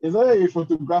 it's either a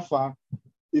photographer,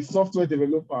 a software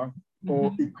developer,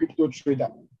 or a crypto trader.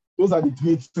 Those are the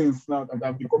three things now that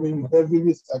are becoming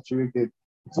heavily saturated.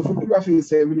 So photography is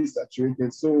heavily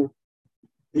saturated. So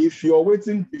if you're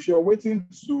waiting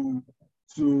to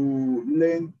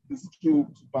learn the skill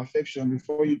to perfection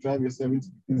before you drive yourself into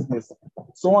the business,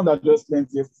 someone that just learned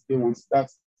yesterday will start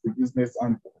the business,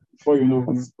 and before you know,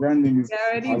 his branding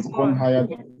has gone higher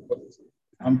than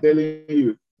I'm telling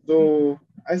you. So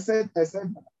I said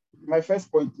my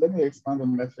first point, let me expand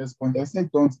on my first point. I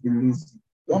said don't be lazy.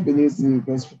 Don't be lazy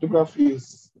because photography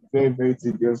is a very, very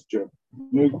tedious job.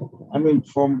 I mean,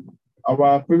 from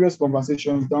our previous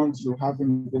conversations down to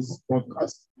having this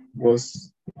podcast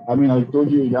was, I mean, I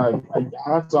told you, yeah, I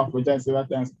had to apologize several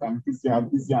times. I'm busy, I'm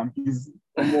busy, I'm busy.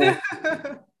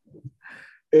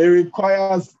 It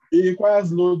requires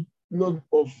load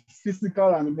of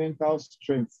physical and mental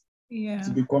strength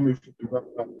to become a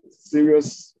photographer.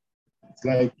 Serious, it's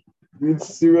like need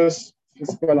serious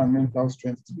physical and mental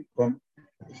strength to become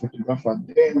a photographer.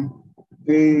 Then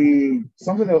the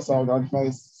something else I would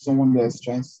advise someone that's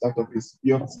trying to start up is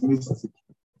be optimistic.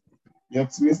 Be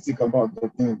optimistic about the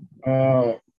thing.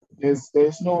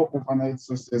 There's no overnight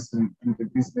success in the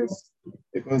business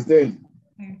because then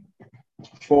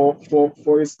for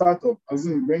a startup, as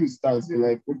in when you start, you're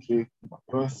like, okay,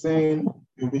 you're saying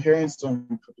you'll be hearing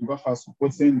some photographers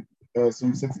putting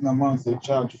some certain amounts they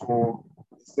charge for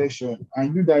a session,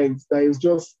 and you that is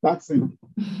just starting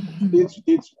day to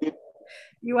day to day.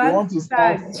 You You want want to to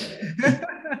start.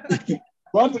 start. You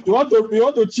want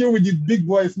to chill with the big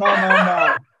boys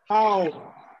now.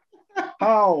 How?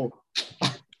 How?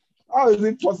 How is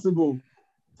it possible?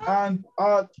 And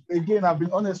again, I've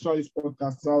been honest throughout this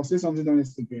podcast, so I'll say something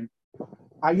honest again.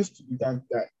 I used to be that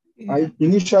guy. I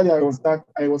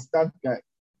was that guy.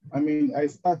 I mean, I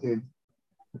started,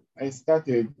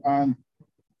 and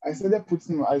I started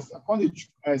putting I found it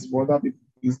eyes for other people's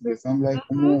business. I'm like,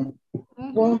 no,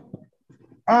 well,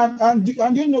 and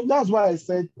that's why I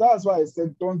said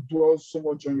don't dwell so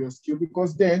much on your skill,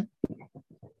 because then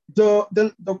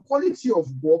the quality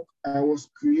of work I was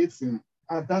creating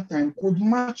at that time could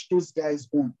match those guys'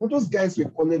 own. But those guys were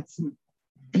collecting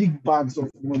big bags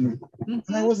of money, and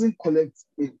I wasn't collecting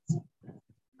it.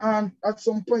 And at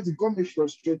some point, it got me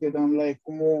frustrated. I'm like,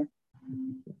 oh,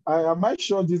 am I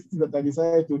sure this thing that I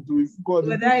decided to do is God?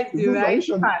 But that is the Are you right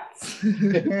sure? path.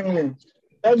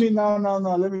 Let me now,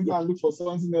 let me go and look for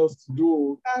something else to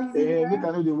do. Make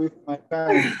I know they waste my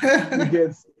time. You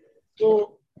get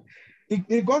so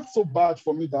it got so bad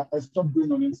for me that I stopped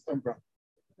going on Instagram.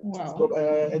 Wow.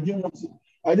 I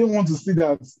didn't want to see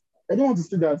that. I didn't want to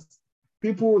see that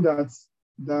people that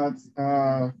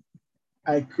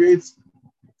I create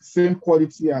same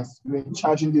quality as were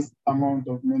charging this amount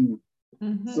of money.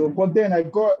 So, but then I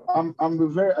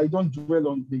don't dwell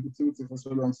on negativity for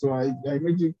so long. So I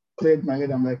immediately cleared my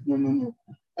head. I'm like, no.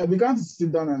 I began to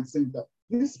sit down and think that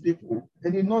these people,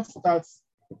 they did not start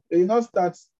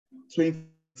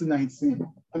 2019.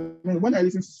 I mean, when I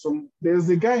listen to there's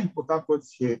a guy in Port Harcourt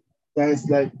here that is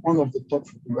like one of the top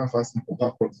photographers in Port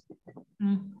Harcourt.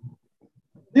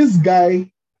 This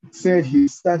guy said he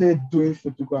started doing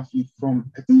photography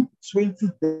from, I think,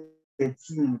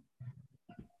 2013.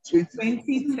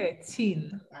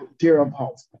 2013.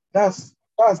 Thereabouts. That's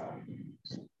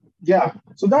yeah.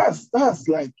 So that's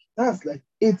like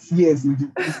 8 years in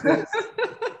the business.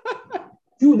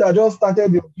 You that just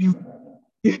started your business.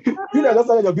 You that just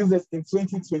started your business in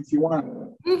 2021,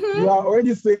 you Mm-hmm. are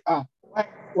already saying,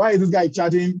 why is this guy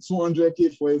charging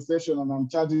 200K for a session and I'm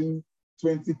charging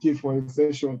 20K for a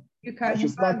session? You I can should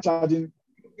start imagine.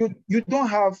 charging. You don't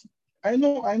have, I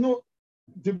know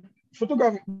the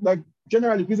photography, like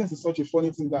generally business is such a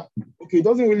funny thing that, okay, it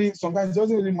doesn't really, sometimes it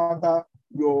doesn't really matter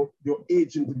your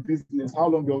age in the business, how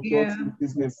long you've got Yeah. in the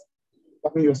business,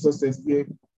 having your success there.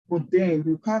 But then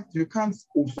you can't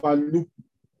overlook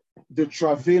the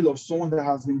travail of someone that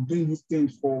has been doing this thing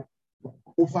for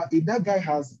over it. That guy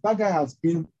has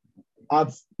been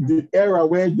at the era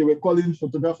where they were calling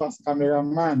photographers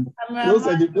cameraman. Those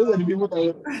are the people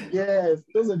that, yes,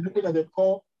 those are the people that they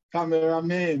call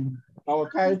cameramen. I will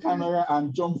carry camera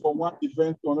and jump from one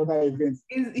event to another event.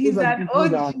 Those He's are the an people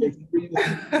that have OG.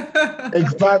 experienced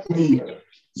exactly.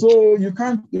 So you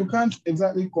can't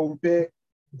exactly compare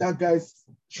that guy's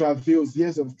travels,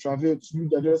 years of travel, to you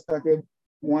that just started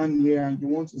 1 year and you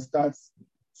want to start.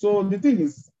 So the thing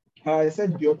is, I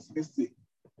said be optimistic.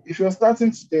 If you're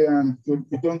starting today and you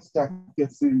don't start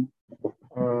getting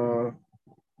uh,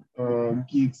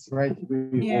 gigs right away,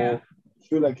 Yeah. or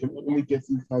feel like you're not really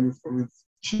getting value for it,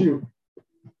 chill.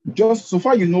 Just so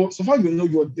far you know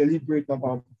you're deliberate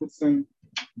about putting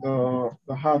the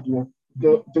hard work.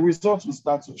 The results will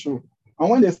start to show. And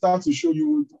when they start to show,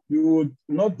 you would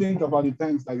not think about the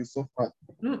times that you suffered.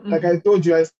 Like Mm-mm. I told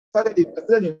you, I started in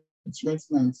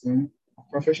 2019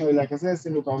 professionally. Like I said,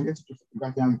 saying, look, I was going to do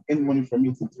photography and earn money from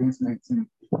it in 2019.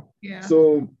 Yeah.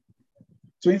 So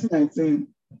 2019,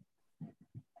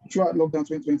 throughout lockdown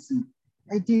 2020,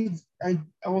 I did I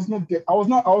was not get I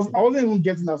wasn't even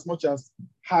getting as much as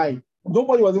hi.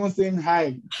 Nobody was even saying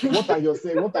hi. What are your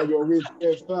rates?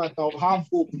 Yes, so that I'll have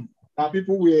hope that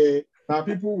people were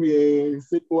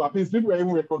say, oh, at least people were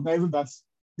even recognizing that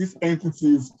this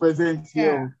entity is present Yeah.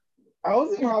 here. I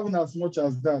wasn't having as much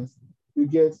as that, you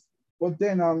get. But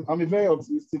then I'm a very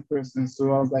optimistic person,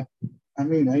 so I was like, I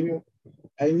knew,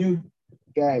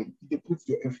 guy, they put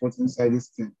your effort inside this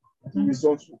thing. The Mm.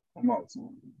 results will come out.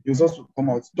 The results will come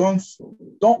out. Don't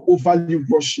overly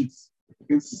rush it.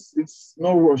 It's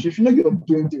no rush. If you know you're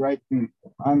doing the right thing,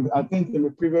 and I think in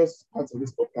the previous parts of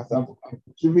this podcast, I've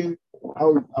given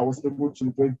how I was able to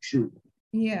break through.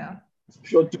 Yeah.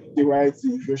 If you're doing the right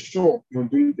thing, if you're sure you're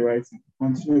doing the right thing,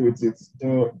 continue with it.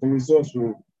 The results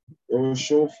will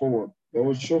show forward. They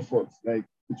will show forth. Like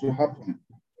it will happen.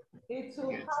 It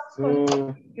will Yes.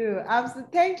 happen. So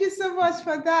Absolutely. Thank you so much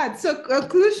for that. So,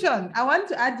 conclusion. I want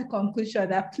to add the conclusion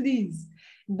that please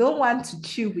don't want to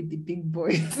chill with the big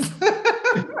boys.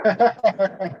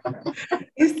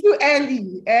 It's too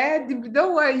early.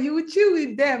 Don't worry, you will chill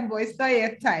with them, but it's not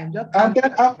yet time. Just and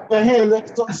calm. then hey,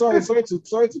 sorry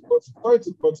to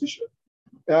cut you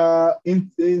short.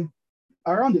 In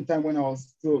around the time when I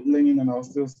was still learning and I was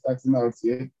still starting out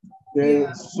here, there Yeah.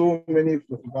 were so many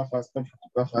top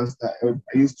photographers that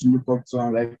I used to look up to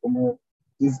and like,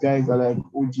 these guys are like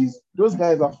OGs. Those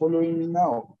guys are following me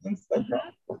now.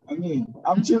 Instagram.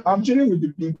 I'm chilling with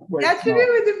the big You're boys chilling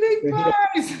now. with the Yeah,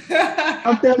 big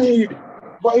I'm boys. telling you.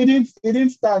 But it didn't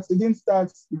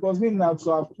start because me now,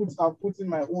 so I've put in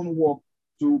my own work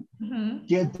to Mhm.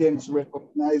 get them to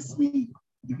recognize me,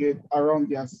 to get around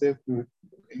their circle.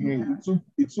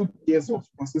 It took years of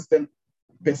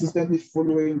persistently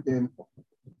following them,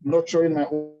 nurturing my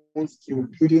own skill,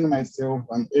 building myself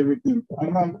and everything.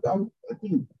 And I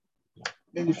think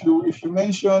then if you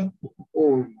mention,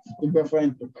 oh, photographer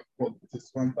in Port this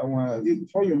one, that one,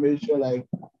 before you mention like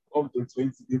up to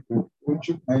 20 people, who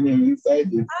took my name inside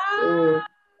it. So,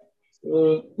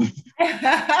 so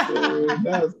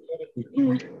that's the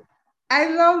thing. I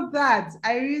love that.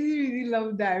 I really, really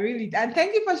love that. Really. And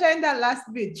thank you for sharing that last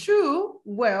bit. True.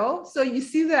 Well, so you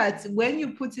see that when you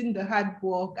put in the hard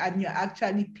work and you're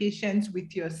actually patient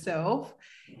with yourself,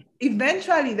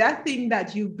 eventually that thing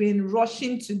that you've been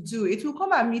rushing to do, it will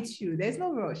come and meet you. There's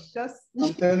no rush. Just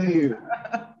I'm telling you.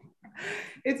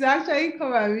 it's actually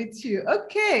come and meet you.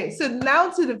 Okay. So now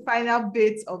to the final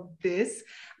bit of this.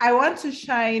 I want to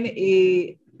shine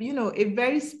a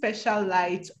very special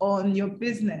light on your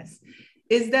business.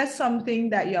 Is there something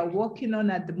that you are working on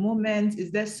at the moment?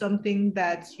 Is there something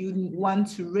that you want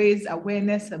to raise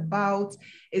awareness about?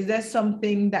 Is there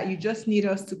something that you just need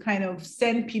us to kind of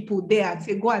send people there and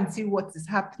say, go and see what is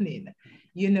happening?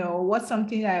 What's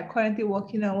something that you're currently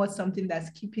working on? What's something that's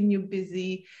keeping you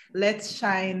busy? Let's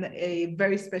shine a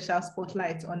very special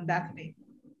spotlight on that thing.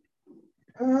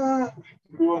 To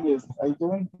be honest, I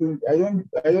don't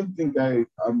think I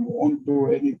am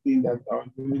onto anything that I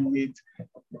really need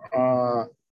uh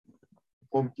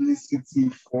publicity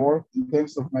for in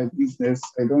terms of my business.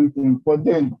 I don't think. But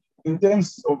then in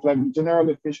terms of like the general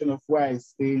location of where I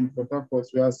stay in Port Harcourt,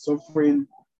 we are suffering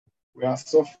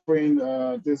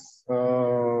this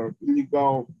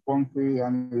illegal bunkering,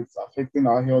 and it's affecting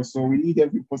our health. So we need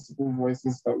every possible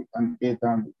voices that we can get,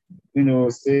 and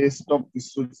say stop the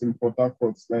suits in Port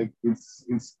Harcourt. Like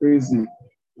it's crazy.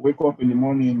 Wake up in the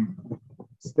morning,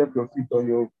 step your feet on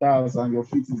your tiles, and your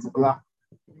feet is black.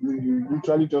 You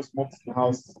literally just mopped the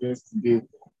house yesterday.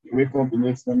 You wake up the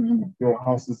next morning, your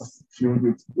house is filled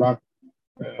with black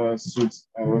suits,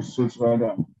 or suits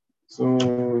rather.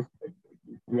 So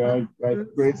we are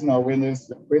like creating awareness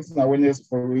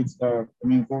for it. I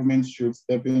mean, government should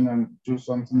step in and do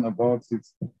something about it.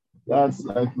 That's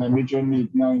like my major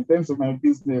need. Now, in terms of my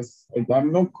business, like,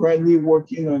 I'm not currently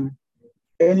working on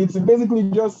anything. Basically,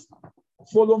 just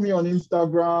follow me on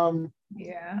Instagram,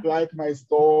 Yeah. like my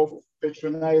stuff,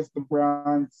 patronize the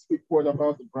brand, speak word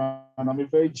about the brand. I'm a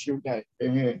very chill guy.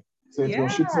 So it was Yeah.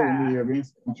 shooting with me. You're going to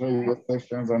enjoy your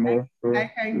sections and all. I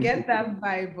can get that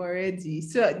vibe already.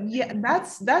 So yeah,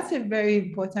 that's a very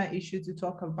important issue to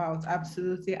talk about.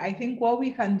 Absolutely. I think what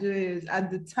we can do is at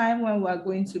the time when we're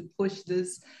going to push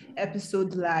this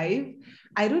episode live,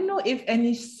 I don't know if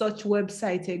any such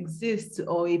website exists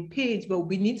or a page, but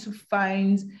we need to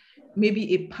find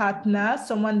maybe a partner,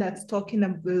 someone that's talking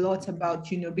a lot about,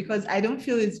 because I don't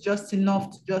feel it's just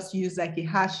enough to just use like a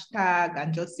hashtag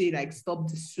and just say like stop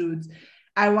the suit.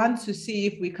 I want to see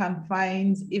if we can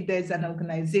find if there's an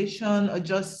organization or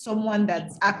just someone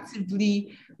that's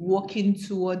actively working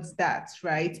towards that,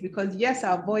 right? Because yes,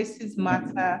 our voices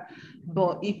matter,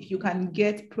 but if you can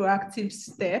get proactive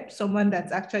steps, someone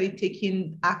that's actually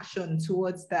taking action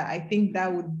towards that, I think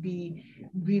that would be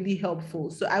really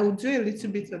helpful. So I will do a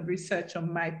little bit of research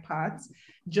on my part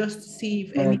just to see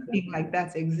if anything like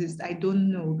that exists. I don't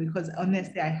know because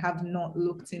honestly, I have not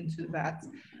looked into that.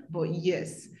 But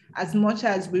yes, as much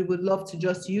as we would love to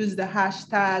just use the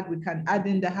hashtag, we can add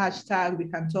in the hashtag, we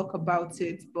can talk about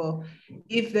it. But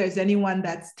if there's anyone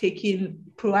that's taking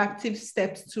proactive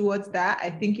steps towards that, I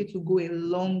think it will go a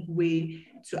long way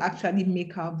to actually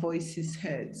make our voices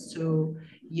heard. So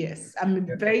yes, I'm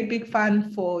a very big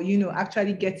fan for,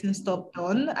 actually getting stuff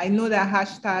done. I know that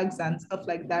hashtags and stuff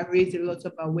like that raise a lot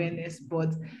of awareness,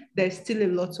 but there's still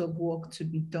a lot of work to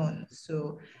be done.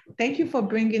 So thank you for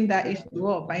bringing that issue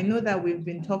up. I know that we've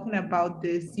been talking about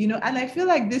this, and I feel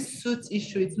like this suit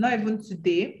issue, it's not even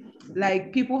today.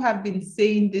 Like people have been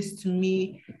saying this to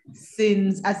me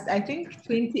since, as I think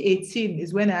 2018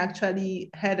 is when I actually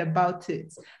heard about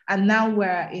it. And now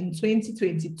we're in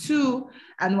 2022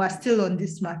 and we're still on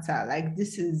this matter. Like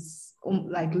this is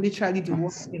like literally the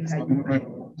worst thing that you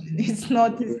can. It's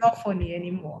not funny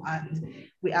anymore. And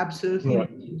we absolutely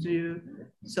need to do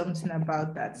something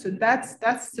about that. So that's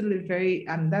still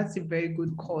that's a very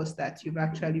good cause that you've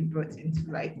actually brought into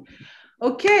light.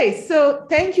 Okay, so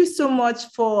thank you so much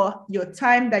for your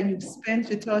time that you've spent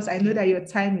with us. I know that your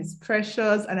time is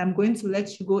precious, and I'm going to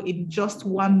let you go in just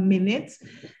 1 minute.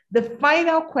 The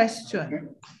final question: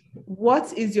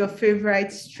 what is your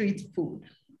favorite street food?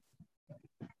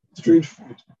 Street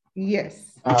food.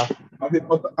 Yes. I'm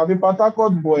a Port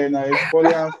Harcourt boy now. It's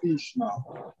poly and fish now.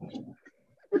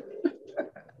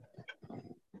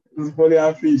 It's poly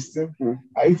and fish, simple.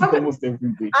 I eat it almost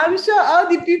every day. I'm sure all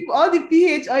the people, all the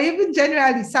PH, or even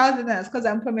generally Southerners, because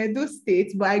I'm from Edo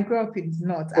State, but I grew up in the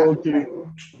North. Okay.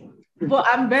 But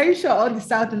I'm very sure all the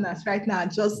Southerners right now are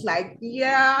just like,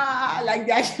 yeah, like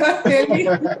they're just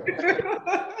telling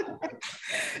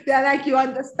they're like, you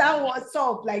understand what's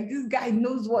up? Like this guy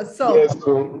knows what's up. Yes,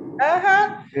 so.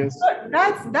 Yes. So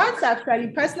that's actually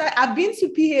personal. I've been to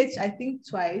PH, I think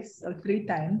twice or 3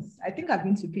 times. I think I've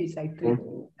been to PH like 3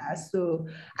 times. So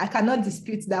I cannot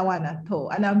dispute that one at all.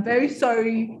 And I'm very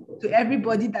sorry to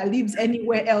everybody that lives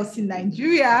anywhere else in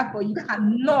Nigeria, but you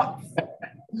cannot.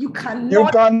 You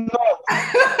cannot compare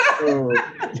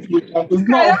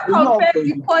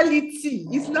the quality.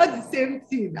 It's not the same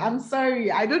thing. I'm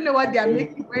sorry. I don't know what they are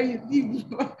making where you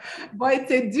live, but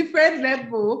it's a different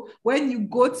level when you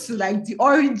go to like the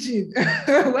origin,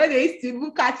 where they used to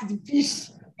even catch the fish.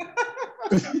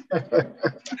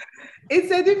 It's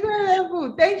a different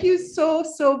level. Thank you so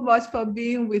much for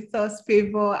being with us,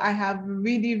 Favor. I have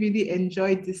really, really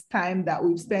enjoyed this time that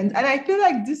we've spent. And I feel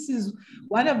like this is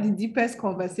one of the deepest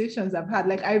conversations I've had.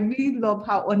 Like, I really love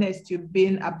how honest you've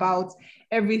been about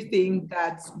everything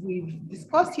that we've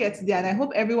discussed here today. And I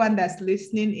hope everyone that's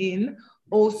listening in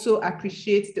also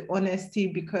appreciates the honesty,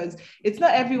 because it's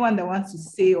not everyone that wants to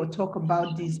say or talk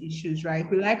about these issues, right?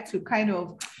 We like to kind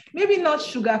of maybe not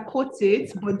sugarcoat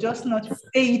it, but just not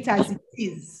say it as it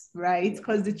is, right?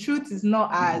 Because the truth is not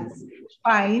as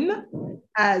fine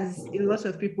as a lot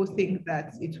of people think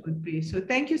that it would be. So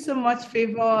thank you so much,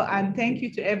 Favor, and thank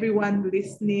you to everyone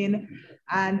listening.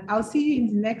 And I'll see you in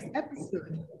the next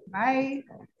episode. Bye.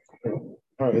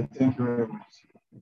 All right, thank you very much.